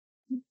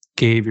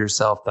gave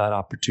yourself that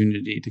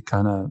opportunity to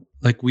kind of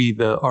like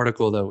the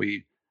article that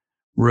we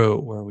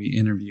wrote where we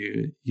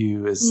interviewed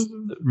you is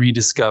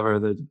rediscover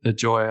the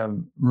joy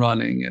of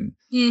running.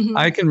 And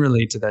I can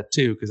relate to that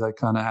too, because I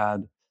kind of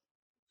had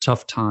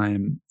tough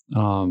time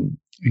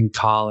in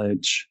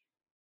college.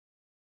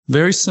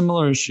 Very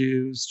similar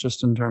issues,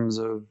 just in terms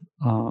of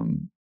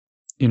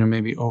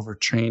maybe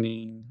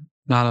overtraining,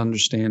 not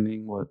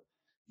understanding what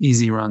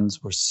easy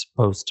runs were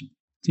supposed to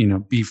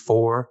be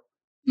for,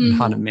 and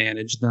how to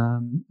manage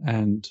them.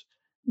 And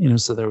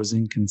so there was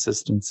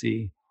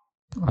inconsistency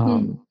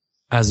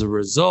as a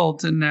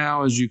result. And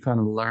now, as you kind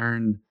of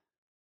learn,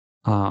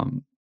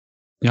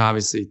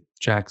 obviously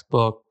Jack's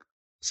book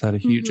has had a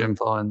huge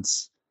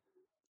influence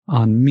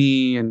on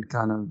me, and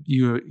kind of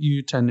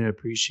you tend to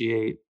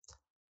appreciate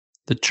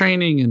the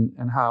training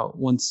and how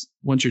once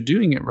you're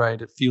doing it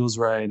right, it feels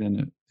right,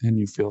 and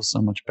you feel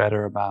so much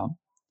better about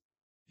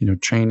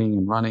training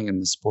and running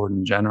and the sport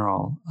in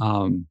general.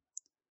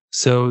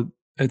 So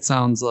it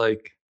sounds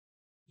like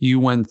you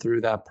went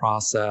through that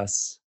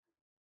process,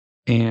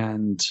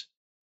 and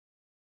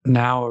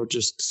now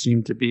just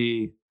seem to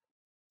be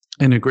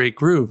in a great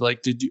groove.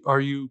 Like,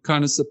 are you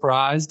kind of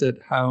surprised at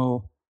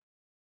how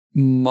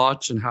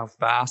much and how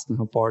fast and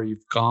how far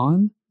you've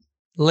gone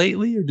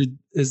lately, or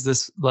is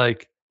this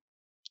like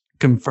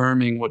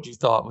confirming what you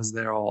thought was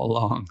there all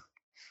along?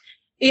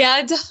 Yeah,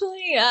 I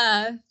definitely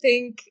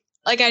think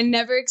like I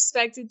never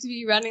expected to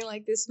be running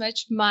like this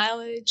much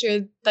mileage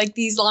or like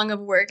these long of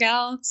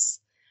workouts.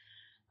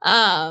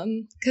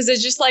 Because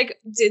it just like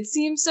did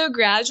seem so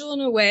gradual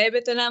in a way,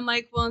 but then I'm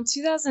like, well, in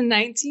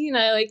 2019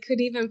 I like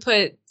couldn't even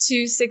put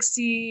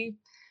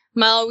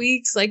 260-mile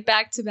weeks like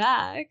back to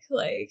back.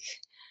 Like,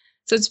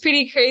 so it's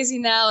pretty crazy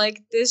now.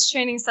 Like this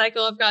training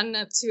cycle, I've gotten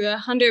up to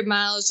 100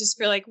 miles just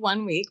for like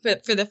 1 week,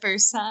 but for the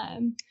first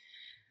time.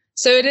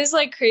 So it is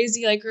like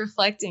crazy, like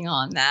reflecting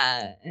on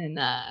that and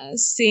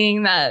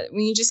seeing that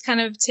when you just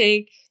kind of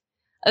take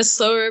a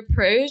slower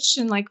approach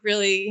and like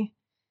really,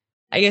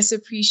 I guess,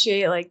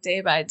 appreciate like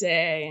day by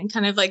day and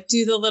kind of like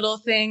do the little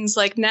things.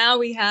 Like now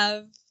we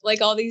have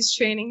like all these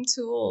training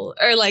tools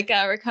or like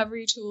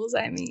recovery tools,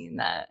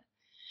 that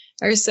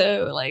are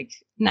so like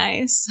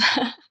nice.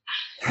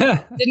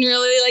 Didn't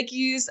really like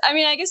use,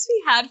 I guess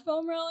we had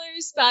foam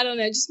rollers, but I don't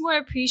know, just more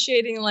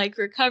appreciating like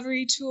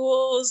recovery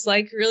tools,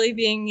 like really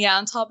being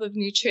on top of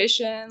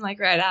nutrition, like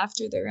right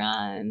after the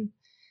run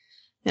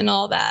and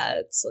all that.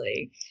 It's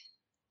like,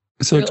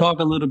 so really talk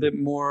a little bit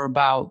more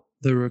about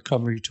the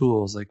recovery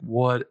tools. Like,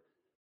 what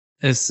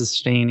is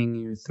sustaining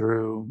you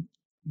through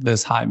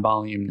this high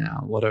volume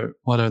now? What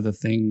are the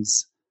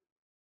things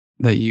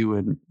that you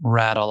would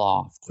rattle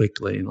off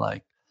quickly?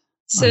 Like,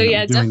 so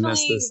yeah,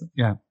 definitely.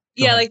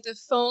 Yeah, like the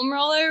foam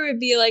roller would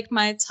be like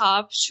my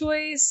top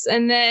choice.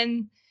 And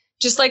then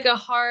just like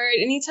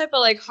any type of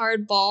like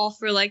hard ball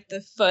for like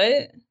the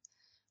foot.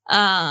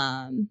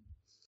 And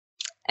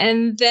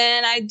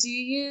then I do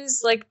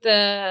use like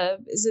the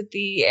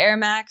Air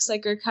Max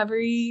like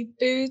recovery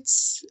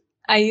boots.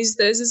 I use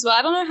those as well.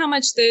 I don't know how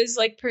much those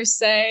like per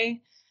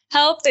se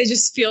help. They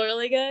just feel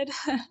really good.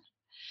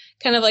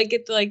 Kind of like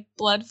get the like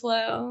blood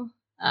flow.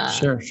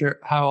 Sure.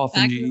 How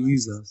often do you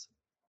use those?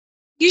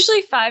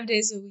 Usually 5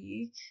 days a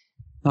week.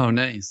 Oh,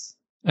 nice.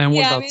 And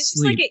what about it's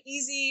sleep? Just like an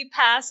easy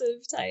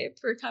passive type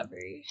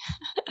recovery.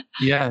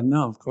 Yeah,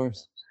 no, of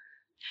course.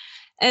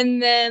 And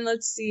then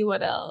let's see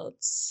what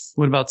else.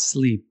 What about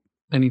sleep?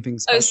 Anything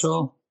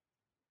special?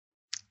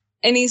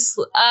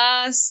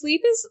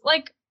 Sleep is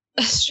like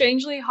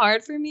strangely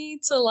hard for me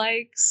to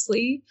like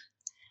sleep.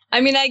 I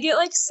get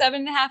like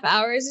 7.5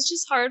 hours. It's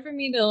just hard for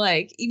me to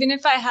like, even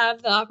if I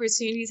have the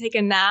opportunity to take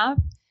a nap,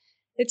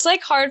 it's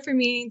like hard for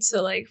me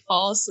to like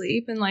fall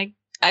asleep, and like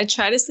I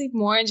try to sleep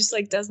more and just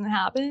like doesn't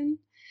happen.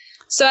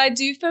 So I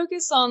do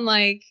focus on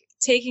like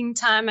taking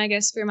time, I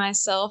guess, for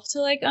myself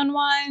to like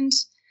unwind.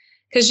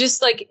 Cause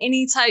just like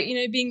any type,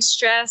 being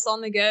stressed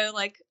on the go,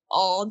 like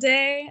all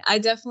day, I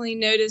definitely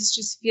notice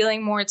just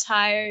feeling more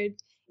tired,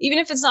 even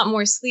if it's not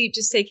more sleep,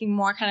 just taking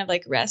more kind of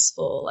like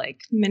restful,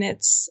 like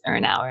minutes or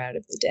an hour out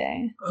of the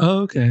day. Oh,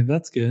 okay.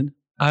 That's good.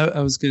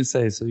 I was going to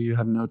say, so you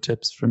have no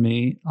tips for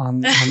me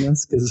on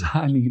this? Cause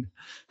I need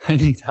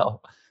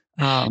help.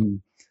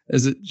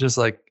 Is it just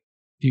like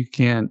you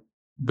can't,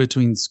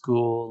 between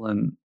school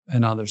and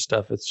other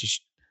stuff, it's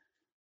just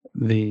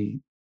the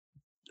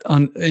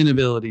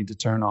inability to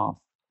turn off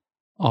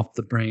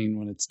the brain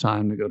when it's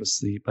time to go to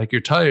sleep? Like,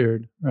 you're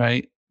tired,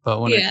 right?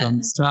 But when it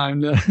comes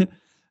time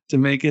to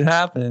make it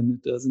happen,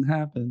 it doesn't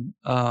happen.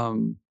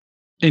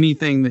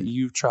 Anything that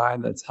you've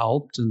tried that's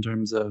helped in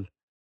terms of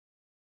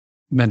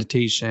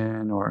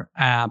meditation or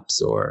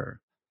apps,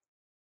 or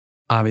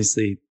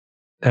obviously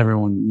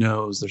everyone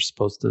knows they're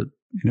supposed to,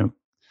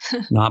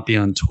 not be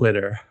on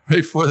Twitter right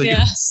before they go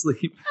to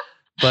sleep.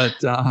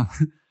 But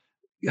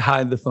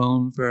hide the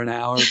phone for an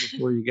hour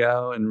before you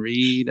go and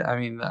read. I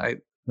mean,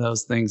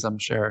 those things I'm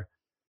sure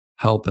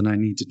help, and I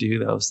need to do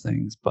those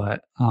things.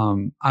 But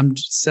I'm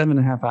just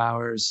 7.5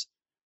 hours.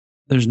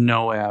 There's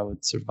no way I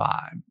would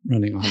survive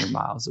running 100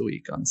 miles a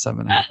week on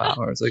 7.5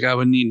 hours. Like I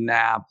would need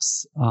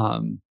naps.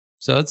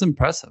 So it's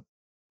impressive.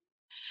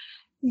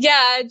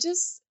 Yeah,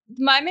 just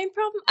my main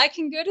problem, I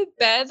can go to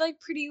bed like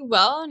pretty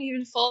well and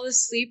even fall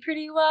asleep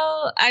pretty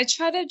well. I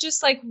try to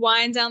just like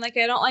wind down. Like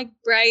I don't like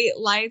bright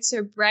lights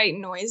or bright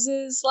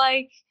noises.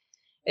 Like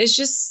it's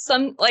just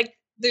some like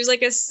there's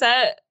like a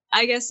set,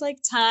 I guess, like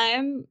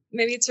time.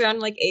 Maybe it's around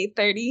like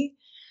 8:30,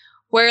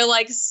 where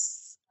like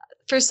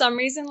for some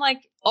reason like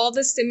all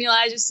the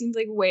stimuli just seems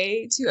like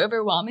way too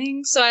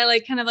overwhelming. So I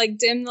like kind of like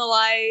dim the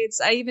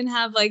lights. I even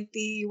have like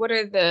what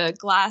are the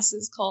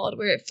glasses called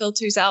where it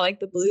filters out like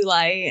the blue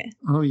light.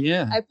 Oh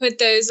yeah. I put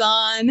those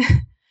on.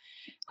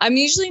 I'm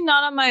usually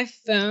not on my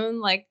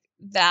phone like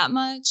that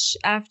much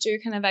after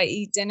kind of I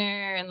eat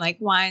dinner and like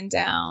wind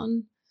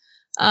down.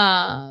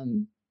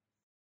 And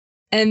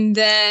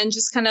then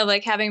just kind of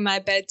like having my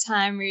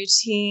bedtime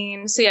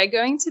routine. So yeah,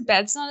 going to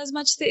bed's not as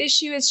much the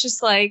issue. It's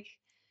just like,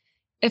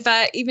 if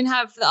I even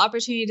have the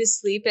opportunity to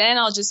sleep in,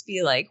 I'll just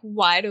be like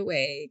wide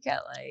awake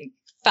at like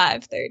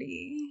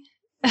 5:30.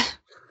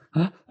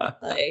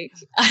 Like,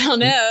 I don't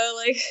know.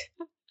 Like,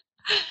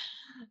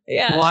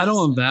 yeah. Well, I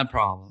don't have that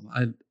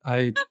problem.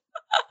 I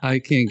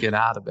can't get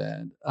out of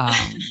bed.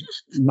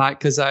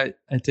 Because it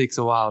takes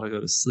a while to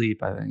go to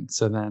sleep, I think.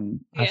 So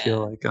then I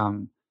feel like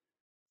I'm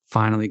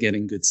finally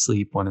getting good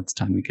sleep when it's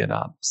time to get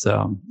up.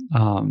 So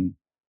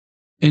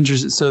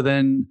interesting. So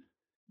then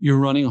you're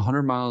running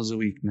 100 miles a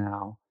week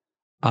now.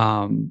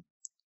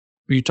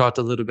 You talked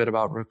a little bit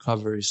about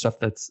recovery, stuff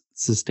that's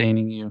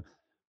sustaining you.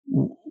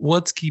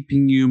 What's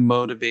keeping you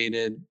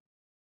motivated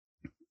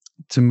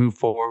to move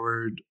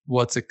forward?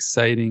 What's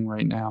exciting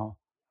right now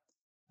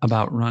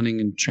about running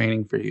and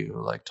training for you?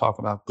 Like talk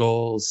about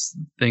goals,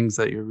 things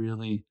that you're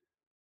really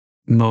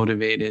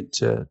motivated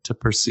to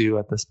pursue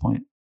at this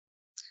point.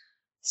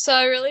 So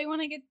I really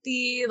want to get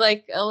the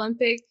like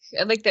Olympic,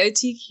 like the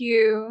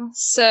OTQ.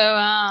 So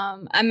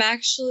I'm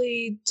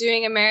actually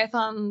doing a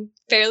marathon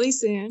fairly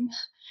soon.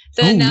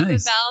 The Napa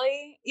nice.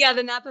 Valley. Yeah,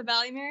 the Napa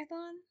Valley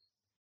Marathon.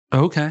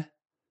 Okay.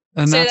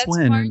 And so that's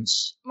when?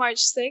 March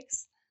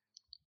 6th.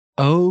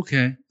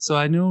 Okay. So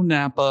I know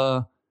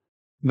Napa.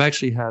 I've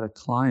actually had a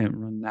client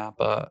run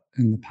Napa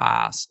in the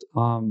past.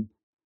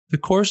 The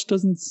course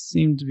doesn't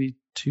seem to be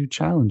too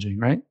challenging,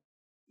 right?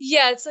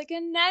 Yeah, it's like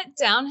a net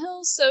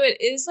downhill, so it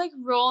is like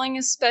rolling,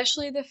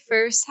 especially the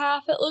first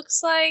half. It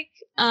looks like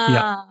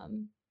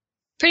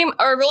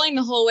or rolling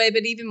the whole way,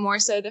 but even more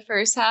so the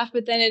first half.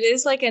 But then it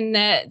is like a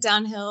net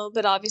downhill,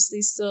 but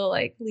obviously still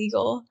like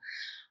legal.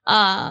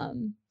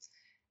 And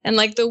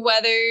like the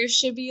weather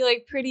should be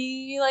like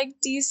pretty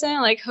like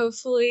decent. Like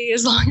hopefully,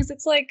 as long as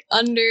it's like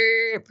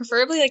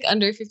preferably like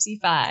under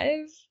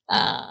 55.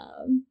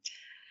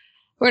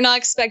 We're not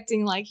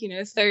expecting like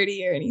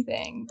 30 or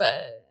anything,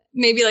 but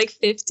maybe like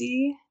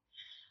 50.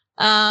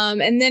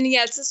 And then,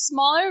 it's a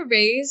smaller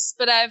race,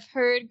 but I've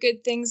heard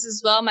good things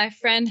as well. My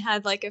friend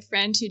had like a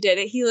friend who did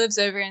it. He lives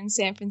over in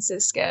San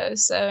Francisco.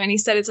 And he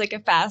said it's like a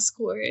fast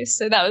course.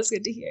 So that was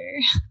good to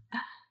hear.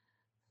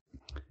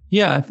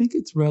 Yeah, I think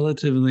it's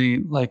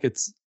relatively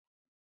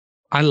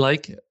I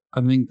like it.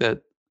 I think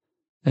that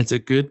it's a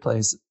good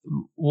place.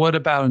 What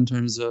about in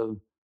terms of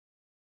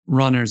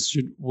runners?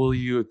 Will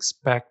you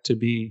expect to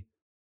be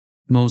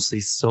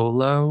mostly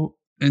solo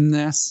in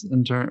this,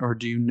 or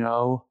do you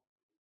know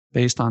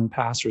based on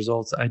past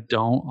results? I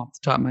don't off the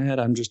top of my head.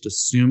 I'm just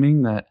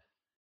assuming that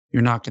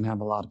you're not going to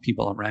have a lot of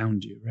people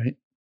around you, right?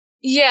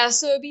 Yeah,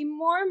 so it'd be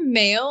more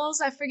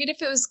males. I forget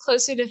if it was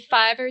closer to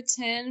 5 or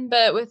 10,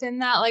 but within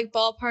that like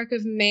ballpark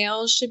of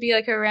males should be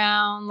like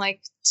around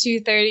like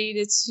 230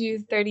 to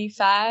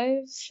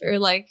 235, or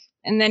like,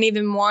 and then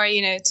even more,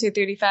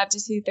 235 to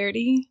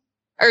 230,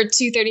 or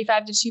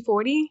 235 to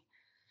 240.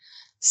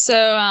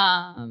 So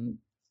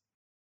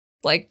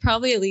like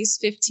probably at least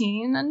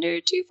 15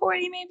 under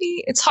 240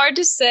 maybe. It's hard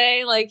to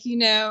say, like,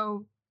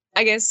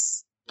 I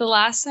guess the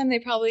last time they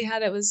probably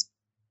had it was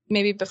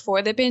maybe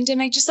before the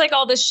pandemic, just like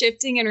all the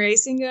shifting and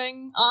racing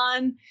going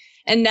on.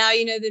 And now,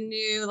 the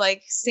new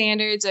like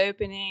standards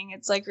opening,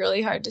 it's like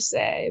really hard to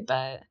say,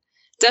 but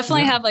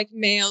definitely have like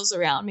males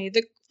around me.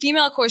 The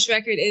female course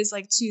record is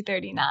like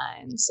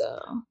 239. So.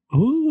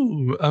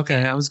 Ooh,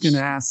 okay. I was going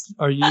to ask,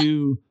 are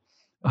you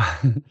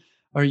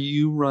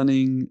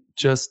running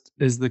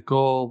is the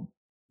goal,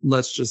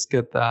 let's just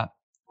get that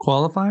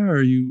qualifier, or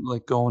are you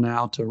like going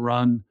out to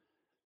run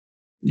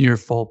your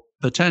full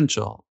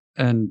potential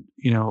and,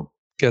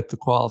 get the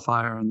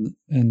qualifier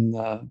and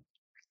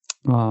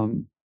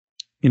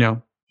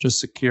just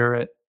secure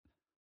it?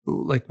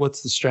 Like,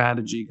 what's the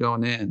strategy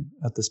going in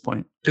at this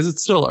point? Because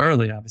it's still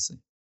early, obviously.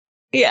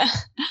 Yeah.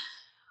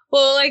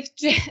 Well, like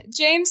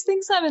James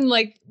thinks I'm in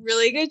like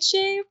really good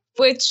shape,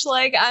 which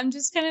like I'm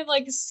just kind of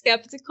like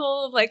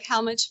skeptical of like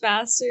how much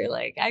faster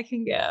like I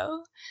can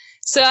go.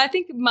 So I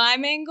think my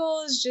main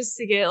goal is just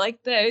to get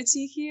like the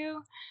OTQ.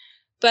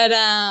 But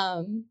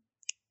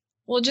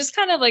we'll just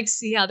kind of like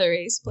see how the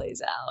race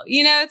plays out.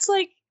 You know, it's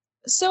like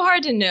so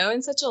hard to know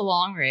in such a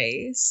long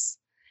race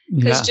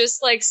because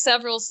just like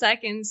several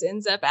seconds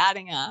ends up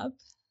adding up.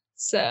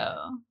 So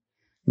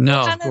no,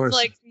 we'll kind of course.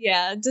 like,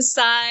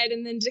 decide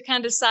and then to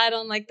kind of decide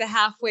on like the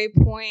halfway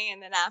point.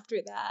 And then after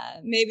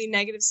that, maybe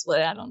negative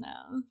split. I don't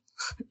know.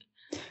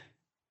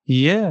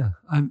 Yeah.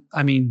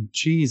 I mean,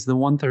 geez, the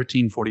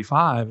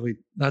 1:13:45,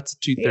 that's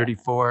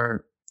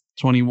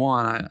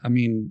 2:34:21. I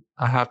mean,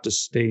 I have to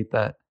state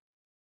that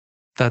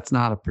that's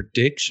not a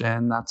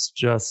prediction. That's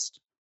just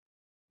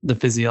the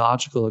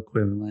physiological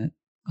equivalent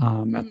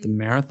at the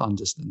marathon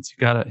distance. You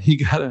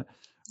gotta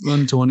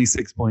run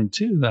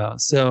 26.2 though.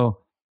 So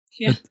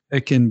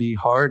it can be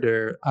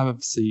harder.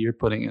 Obviously, you're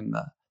putting in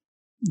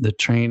the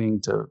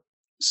training to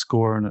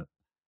score a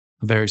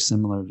very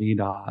similar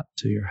VDOT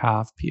to your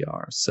half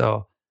PR.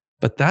 So,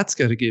 but that's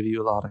got to give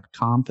you a lot of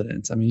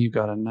confidence. I mean, you've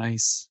got a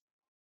nice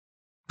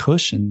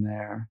cushion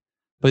there,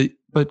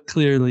 but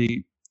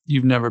clearly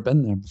you've never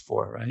been there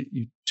before, right?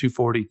 You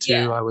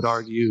 2:42. I would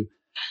argue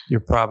you're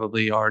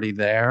probably already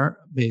there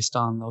based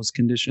on those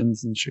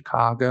conditions in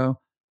Chicago.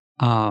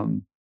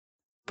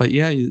 But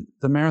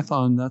the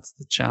marathon, that's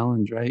the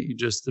challenge, right?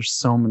 There's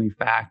so many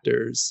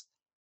factors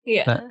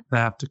that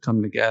have to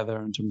come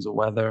together in terms of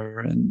weather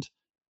and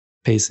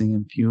pacing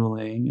and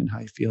fueling and how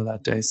you feel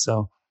that day.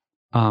 So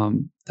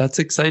that's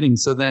exciting.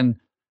 So then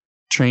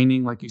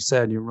training, like you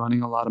said, you're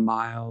running a lot of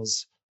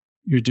miles.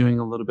 You're doing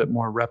a little bit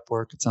more rep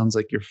work. It sounds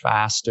like you're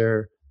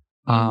faster.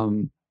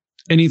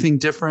 Anything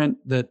different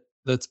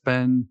that's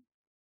been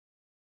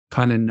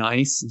kind of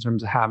nice in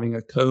terms of having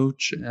a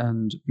coach,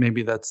 and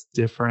maybe that's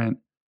different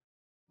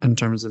in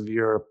terms of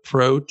your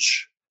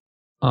approach?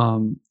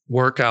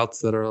 Workouts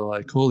that are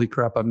like, holy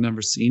crap, I've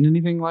never seen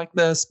anything like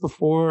this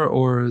before?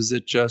 Or is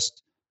it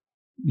just,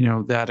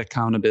 that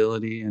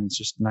accountability, and it's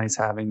just nice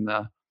having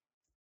the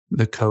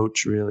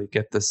coach really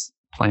get this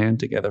plan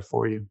together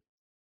for you?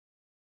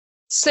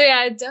 So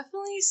I'd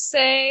definitely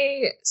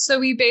say, so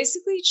we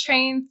basically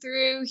trained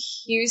through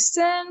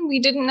Houston. We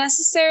didn't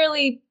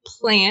necessarily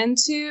plan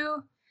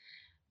to,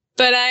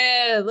 but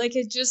I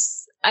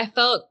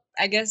felt,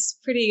 I guess,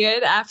 pretty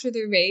good after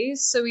the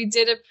race. So we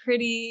did a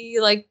pretty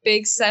like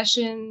big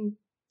session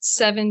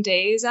 7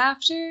 days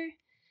after.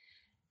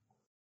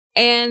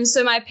 And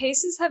so my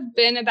paces have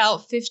been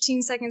about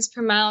 15 seconds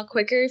per mile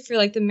quicker for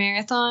like the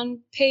marathon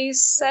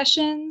pace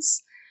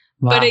sessions.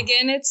 Wow. But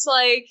again, it's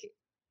like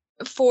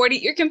 40,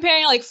 you're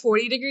comparing like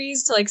 40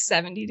 degrees to like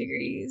 70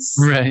 degrees.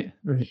 Right.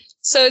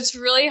 So it's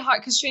really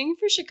hard because training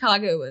for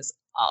Chicago was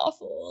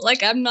awful.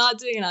 Like, I'm not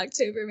doing an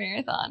October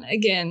marathon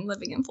again,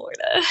 living in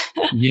Florida.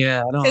 Yeah,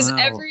 I don't know. Because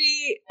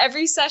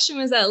every session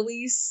was at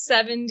least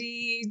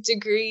 70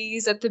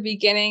 degrees at the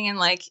beginning and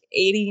like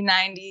 80,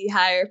 90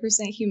 higher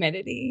 %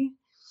 humidity.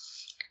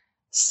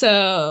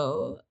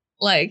 So,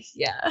 like,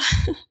 yeah.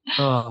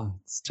 Oh,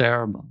 it's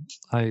terrible.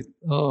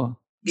 So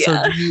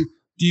do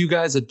you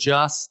guys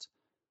adjust?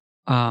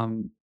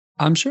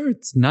 I'm sure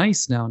it's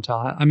nice now in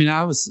Tallahassee. I mean,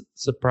 I was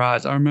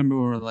surprised. I remember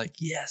we were like,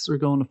 yes, we're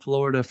going to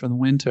Florida for the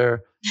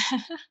winter.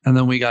 And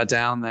then we got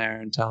down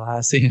there in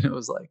Tallahassee and it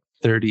was like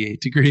 38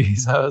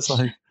 degrees. I was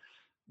like,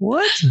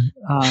 what?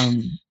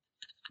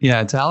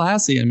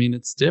 Tallahassee, I mean,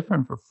 it's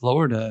different for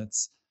Florida.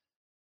 It's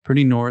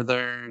pretty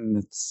northern.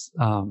 It's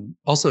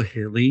also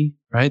hilly,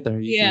 right? There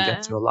you can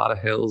get to a lot of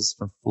hills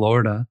for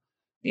Florida.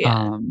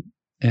 Yeah.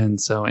 And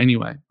so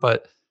anyway,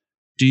 but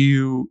do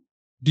you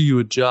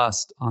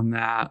adjust on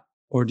that,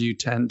 or do you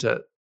tend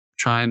to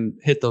try and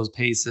hit those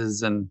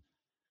paces and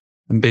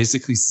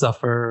basically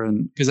suffer?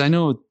 And because I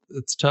know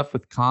it's tough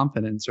with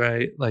confidence,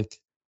 right? Like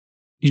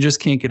you just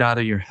can't get out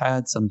of your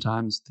head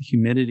sometimes. The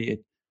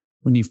humidity,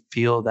 when it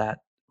feels that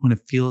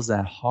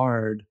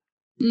hard,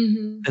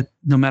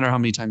 no matter how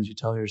many times you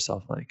tell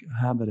yourself like,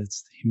 but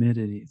it's the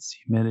humidity,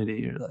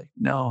 you're like,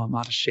 no, I'm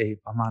out of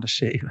shape. I'm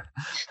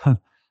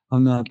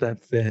not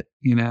that fit,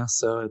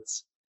 so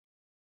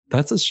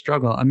that's a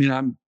struggle. I mean,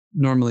 I'm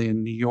normally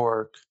in New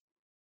York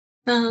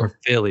or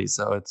Philly,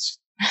 so it's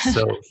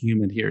so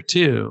humid here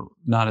too.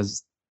 Not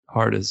as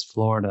hard as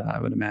Florida,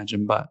 I would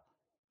imagine, but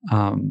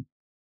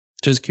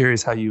just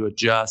curious how you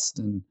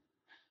adjust,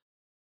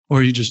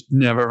 or you just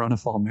never run a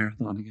fall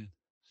marathon again.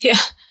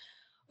 Yeah.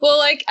 Well,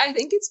 like, I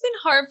think it's been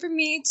hard for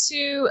me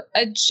to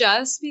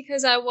adjust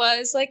because I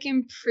was like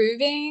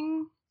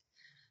improving.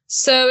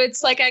 So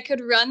it's like I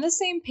could run the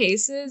same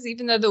paces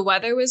even though the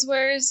weather was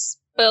worse,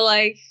 but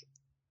like,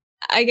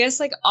 I guess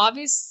like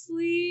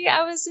obviously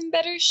I was in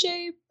better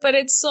shape, but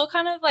it's still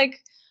kind of like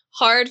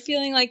hard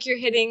feeling like you're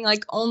hitting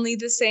like only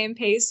the same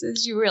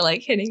paces you were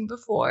like hitting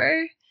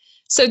before.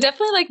 So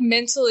definitely like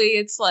mentally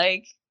it's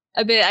like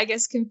a bit, I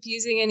guess,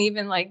 confusing and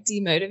even like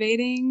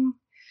demotivating.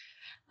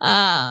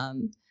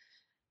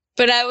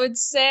 But I would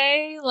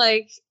say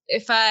like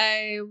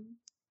I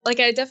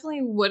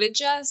definitely would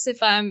adjust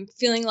if I'm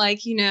feeling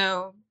like,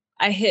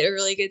 I hit a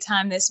really good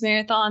time this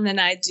marathon than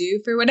I do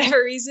for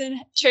whatever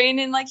reason train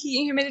in like heat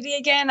and humidity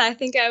again. I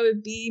think I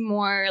would be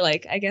more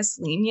like, I guess,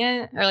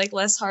 lenient or like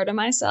less hard on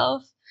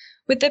myself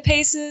with the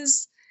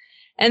paces.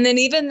 And then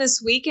even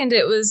this weekend,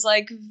 it was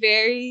like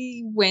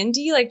very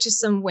windy, like just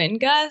some wind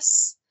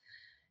gusts.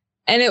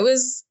 And it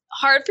was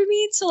hard for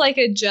me to like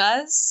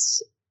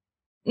adjust.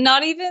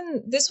 Not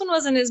even, this one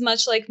wasn't as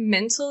much like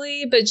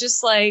mentally, but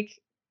just like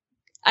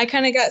I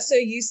kind of got so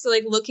used to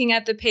like looking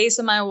at the pace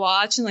of my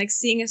watch and like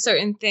seeing a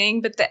certain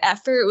thing, but the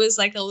effort was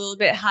like a little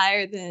bit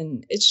higher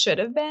than it should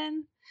have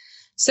been.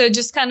 So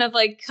just kind of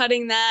like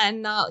cutting that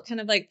and not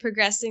kind of like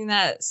progressing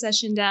that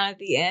session down at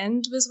the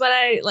end was what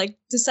I like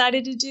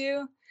decided to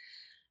do.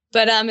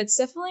 But it's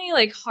definitely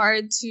like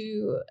hard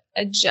to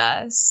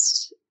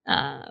adjust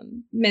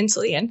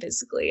mentally and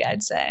physically,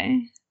 I'd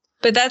say.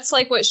 But that's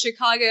like what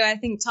Chicago, I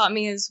think, taught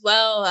me as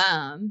well.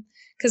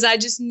 Because I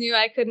just knew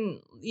I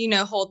couldn't,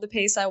 hold the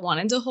pace I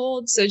wanted to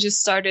hold. So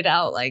just started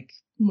out like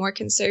more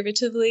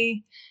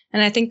conservatively.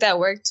 And I think that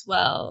worked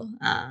well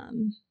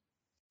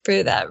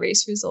for that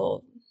race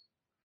result.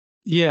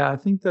 Yeah, I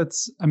think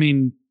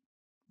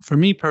for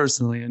me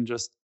personally and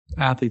just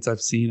athletes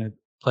I've seen,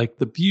 like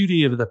the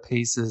beauty of the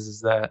paces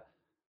is that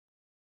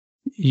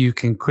you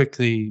can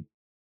quickly,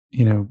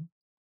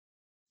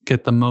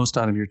 get the most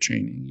out of your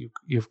training.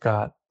 You've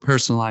got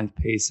personalized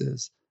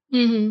paces.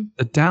 Mm-hmm.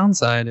 The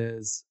downside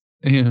is,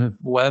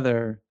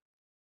 weather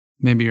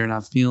maybe you're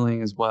not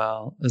feeling as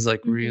well is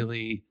like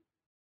really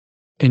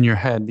in your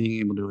head, being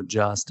able to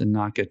adjust and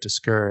not get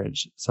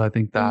discouraged. So I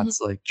think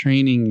that's like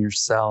training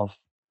yourself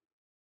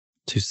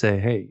to say,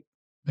 hey,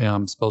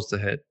 I'm supposed to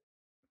hit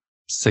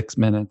 6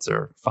 minutes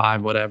or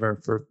 5, whatever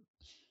for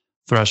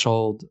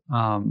threshold.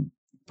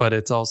 But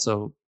it's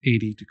also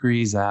 80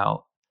 degrees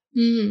out.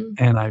 Mm-hmm.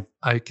 And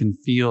I can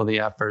feel the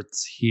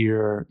efforts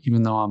here,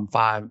 even though I'm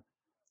 5,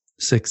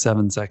 6,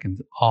 7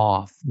 seconds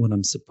off what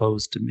I'm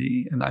supposed to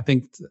be. And I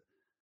think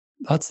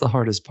that's the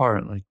hardest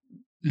part. Like,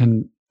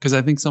 and because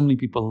I think so many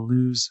people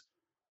lose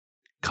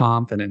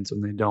confidence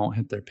when they don't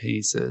hit their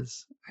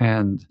paces,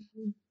 and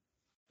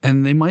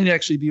they might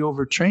actually be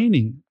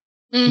overtraining,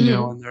 and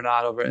they're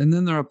not over, and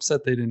then they're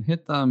upset they didn't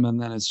hit them,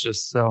 and then it's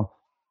just so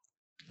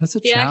that's a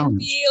challenge. Yeah, it can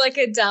be like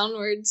a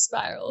downward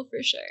spiral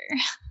for sure.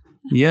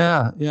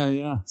 Yeah.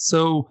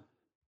 So,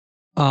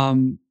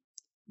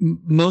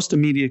 most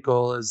immediate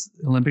goal is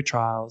Olympic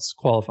trials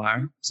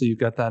qualifier. So you've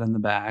got that in the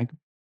bag.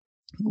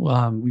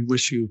 We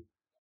wish you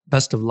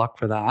best of luck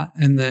for that.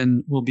 And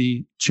then we'll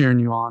be cheering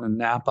you on in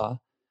Napa.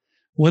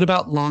 What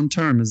about long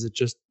term? Is it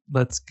just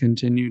let's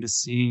continue to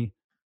see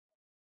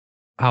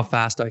how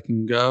fast I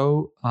can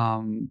go?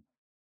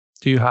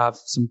 Do you have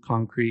some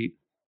concrete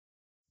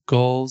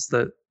goals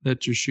that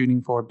you're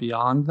shooting for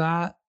beyond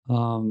that?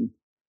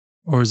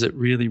 Or is it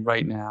really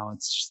right now,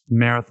 it's just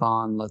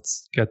marathon,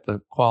 let's get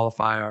the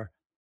qualifier,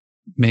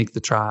 make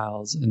the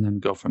trials, and then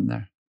go from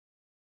there?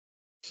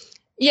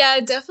 Yeah,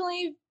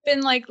 definitely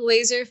been like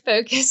laser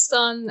focused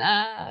on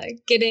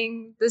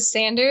getting the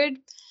standard.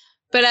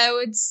 But I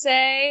would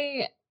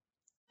say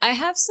I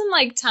have some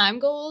like time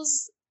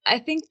goals. I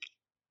think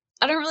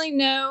I don't really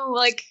know,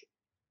 like,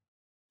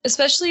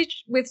 especially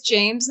with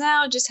James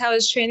now, just how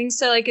his training's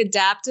so like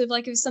adaptive.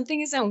 Like if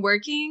something isn't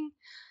working,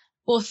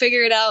 we'll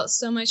figure it out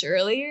so much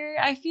earlier,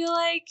 I feel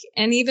like.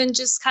 And even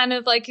just kind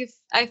of like if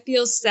I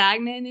feel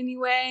stagnant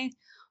anyway,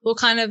 we'll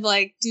kind of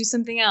like do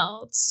something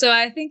else. So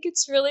I think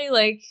it's really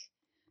like,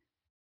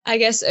 I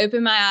guess,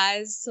 open my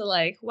eyes to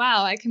like,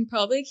 wow, I can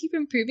probably keep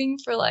improving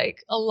for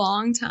like a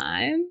long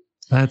time.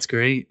 That's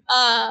great.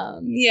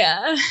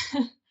 Yeah.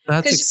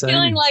 That's exciting.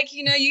 Feeling like,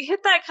 you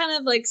hit that kind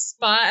of like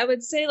spot, I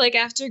would say, like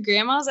after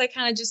grandma's, I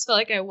kind of just felt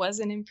like I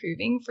wasn't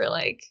improving for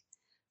like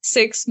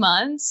 6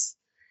 months.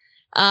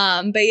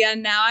 But yeah,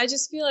 now I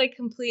just feel like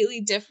completely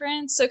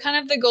different. So kind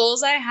of the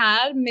goals I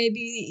had, maybe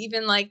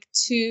even like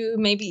too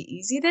maybe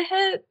easy to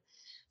hit.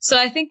 So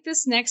I think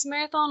this next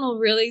marathon will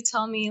really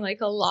tell me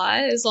like a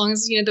lot. As long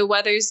as, the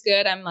weather's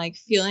good, I'm like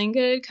feeling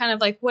good. Kind of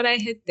like what I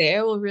hit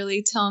there will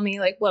really tell me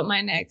like what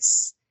my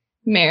next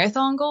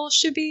marathon goal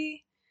should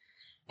be.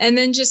 And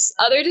then just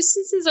other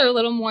distances are a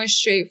little more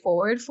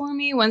straightforward for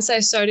me. Once I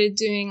started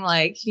doing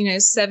like,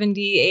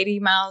 70, 80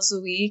 miles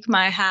a week,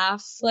 my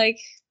half like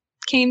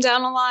came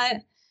down a lot.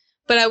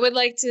 But I would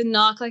like to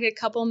knock like a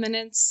couple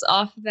minutes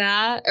off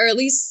that, or at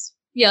least,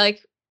 yeah,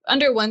 like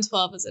under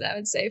 112 is it, I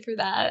would say, for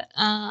that.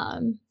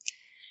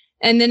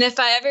 And then if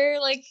I ever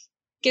like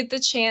get the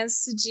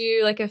chance to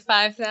do like a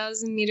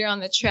 5,000 meter on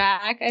the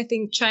track, I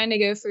think trying to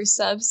go for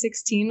sub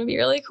 16 would be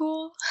really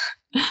cool.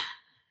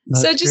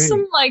 So just great.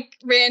 Some like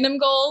random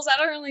goals. I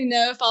don't really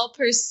know if I'll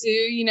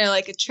pursue,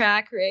 like a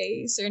track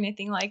race or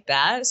anything like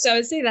that. So I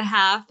would say the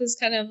half is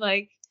kind of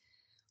like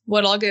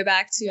what I'll go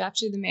back to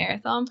after the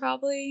marathon,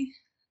 probably.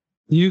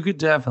 You could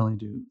definitely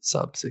do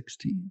sub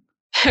 16.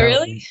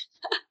 Really?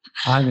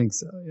 I think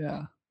so.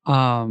 Yeah.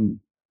 No,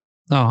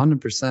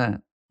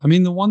 100%. I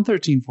mean, the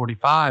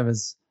 1:13:45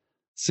 is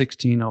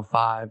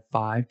 16:05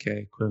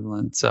 5K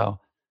equivalent. So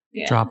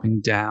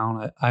dropping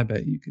down, I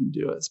bet you can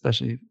do it,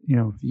 especially,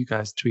 if you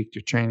guys tweaked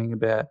your training a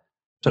bit,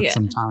 took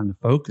some time to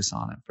focus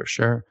on it for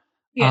sure.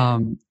 Yeah.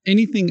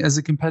 Anything as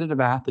a competitive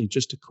athlete,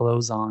 just to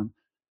close on,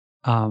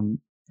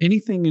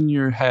 anything in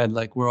your head,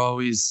 like we're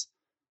always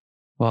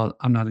well,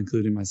 I'm not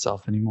including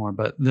myself anymore,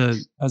 but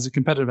as a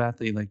competitive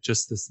athlete, like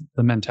just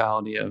the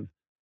mentality of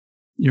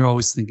you're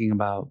always thinking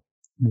about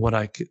what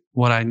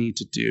I need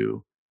to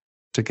do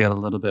to get a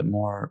little bit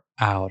more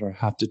out, or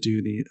have to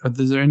do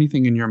is there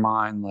anything in your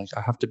mind like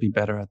I have to be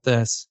better at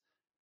this?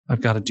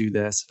 I've got to do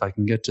this. If I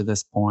can get to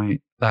this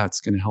point,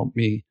 that's going to help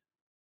me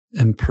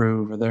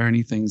improve. Are there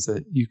any things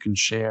that you can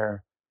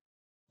share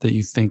that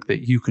you think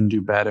that you can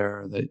do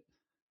better,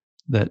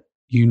 that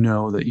you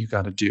know that you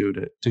got to do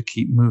to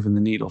keep moving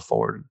the needle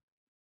forward?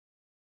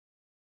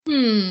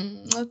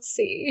 Let's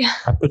see.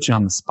 I put you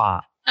on the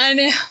spot. I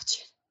know.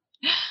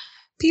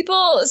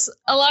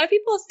 A lot of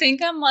people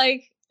think I'm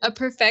like a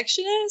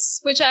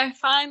perfectionist, which I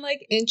find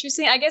like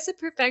interesting. I guess a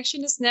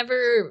perfectionist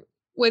never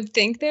would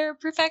think they're a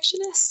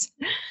perfectionist,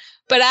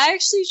 but I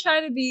actually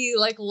try to be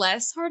like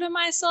less hard on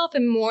myself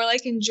and more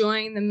like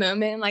enjoying the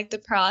moment, like the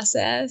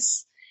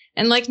process,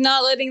 and like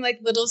not letting like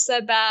little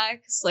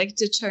setbacks like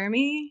deter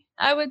me,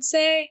 I would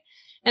say.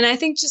 And I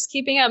think just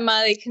keeping up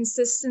my like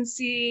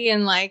consistency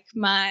and like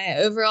my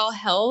overall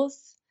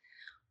health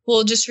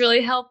will just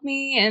really help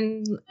me.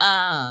 And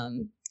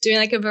doing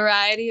like a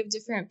variety of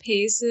different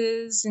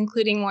paces,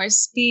 including more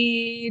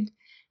speed,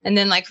 and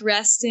then like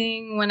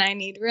resting when I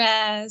need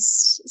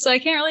rest. So I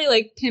can't really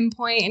like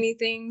pinpoint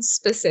anything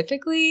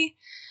specifically,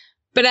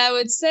 but I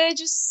would say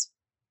just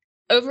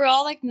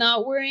overall, like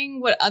not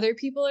worrying what other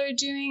people are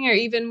doing or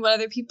even what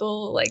other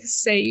people like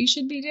say you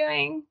should be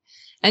doing,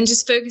 and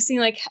just focusing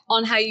like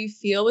on how you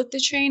feel with the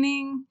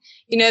training.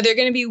 You know, there are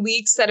going to be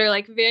weeks that are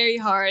like very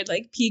hard,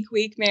 like peak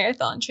week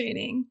marathon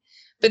training.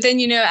 But then,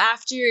 you know,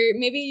 after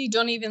maybe you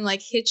don't even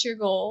like hit your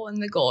goal in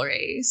the goal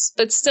race,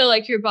 but still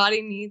like your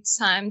body needs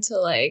time to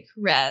like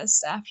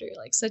rest after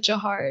like such a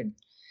hard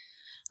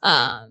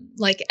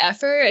like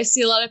effort. I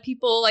see a lot of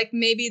people like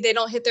maybe they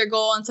don't hit their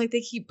goal and it's like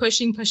they keep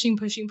pushing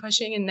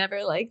and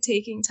never like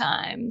taking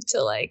time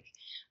to like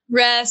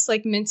rest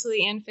like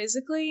mentally and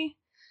physically.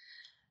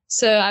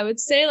 So I would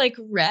say like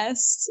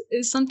rest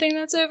is something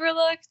that's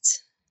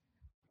overlooked,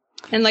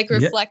 and like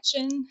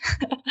reflection.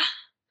 Yeah.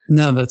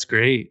 No, that's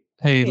great.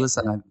 Hey,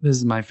 listen, this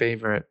is my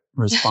favorite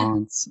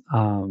response.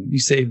 You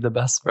saved the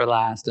best for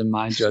last in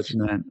my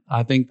judgment.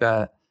 I think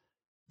that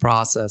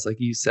process, like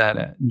you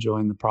said,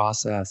 enjoying the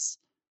process.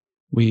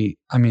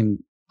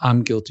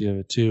 I'm guilty of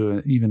it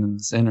too. Even in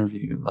this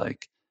interview,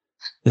 like,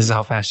 this is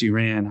how fast you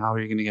ran. How are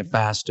you going to get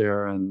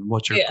faster? And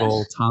what's your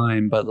goal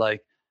time? But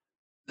like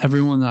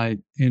everyone I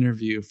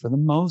interview, for the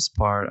most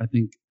part, I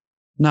think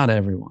not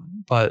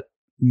everyone, but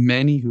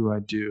many who I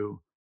do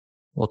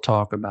will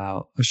talk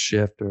about a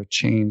shift or a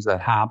change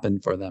that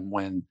happened for them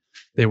when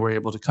they were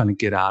able to kind of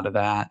get out of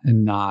that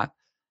and not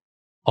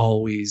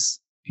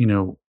always,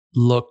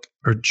 look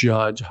or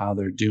judge how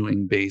they're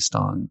doing based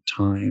on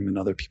time and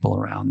other people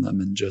around them,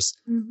 and just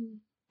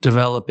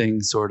developing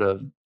sort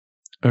of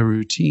a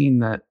routine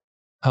that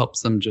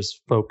helps them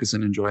just focus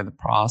and enjoy the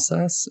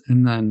process.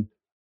 And then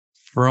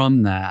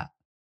from that,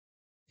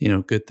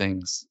 good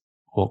things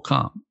will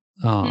come.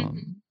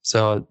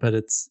 But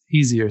it's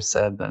easier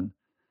said than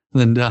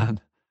done.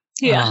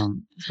 Yeah.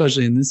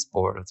 Especially in this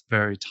sport, it's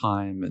very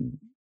time and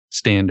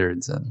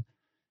standards, and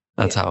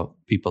that's how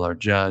people are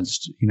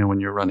judged, when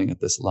you're running at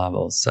this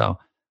level. So,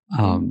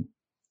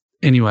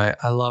 anyway,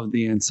 I love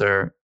the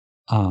answer.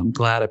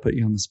 Glad I put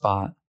you on the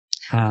spot,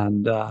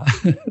 and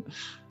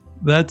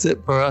that's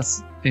it for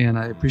us. And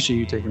I appreciate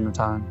you taking the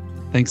time.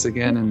 Thanks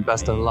again, and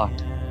best of luck.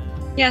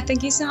 Yeah.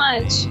 Thank you so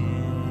much.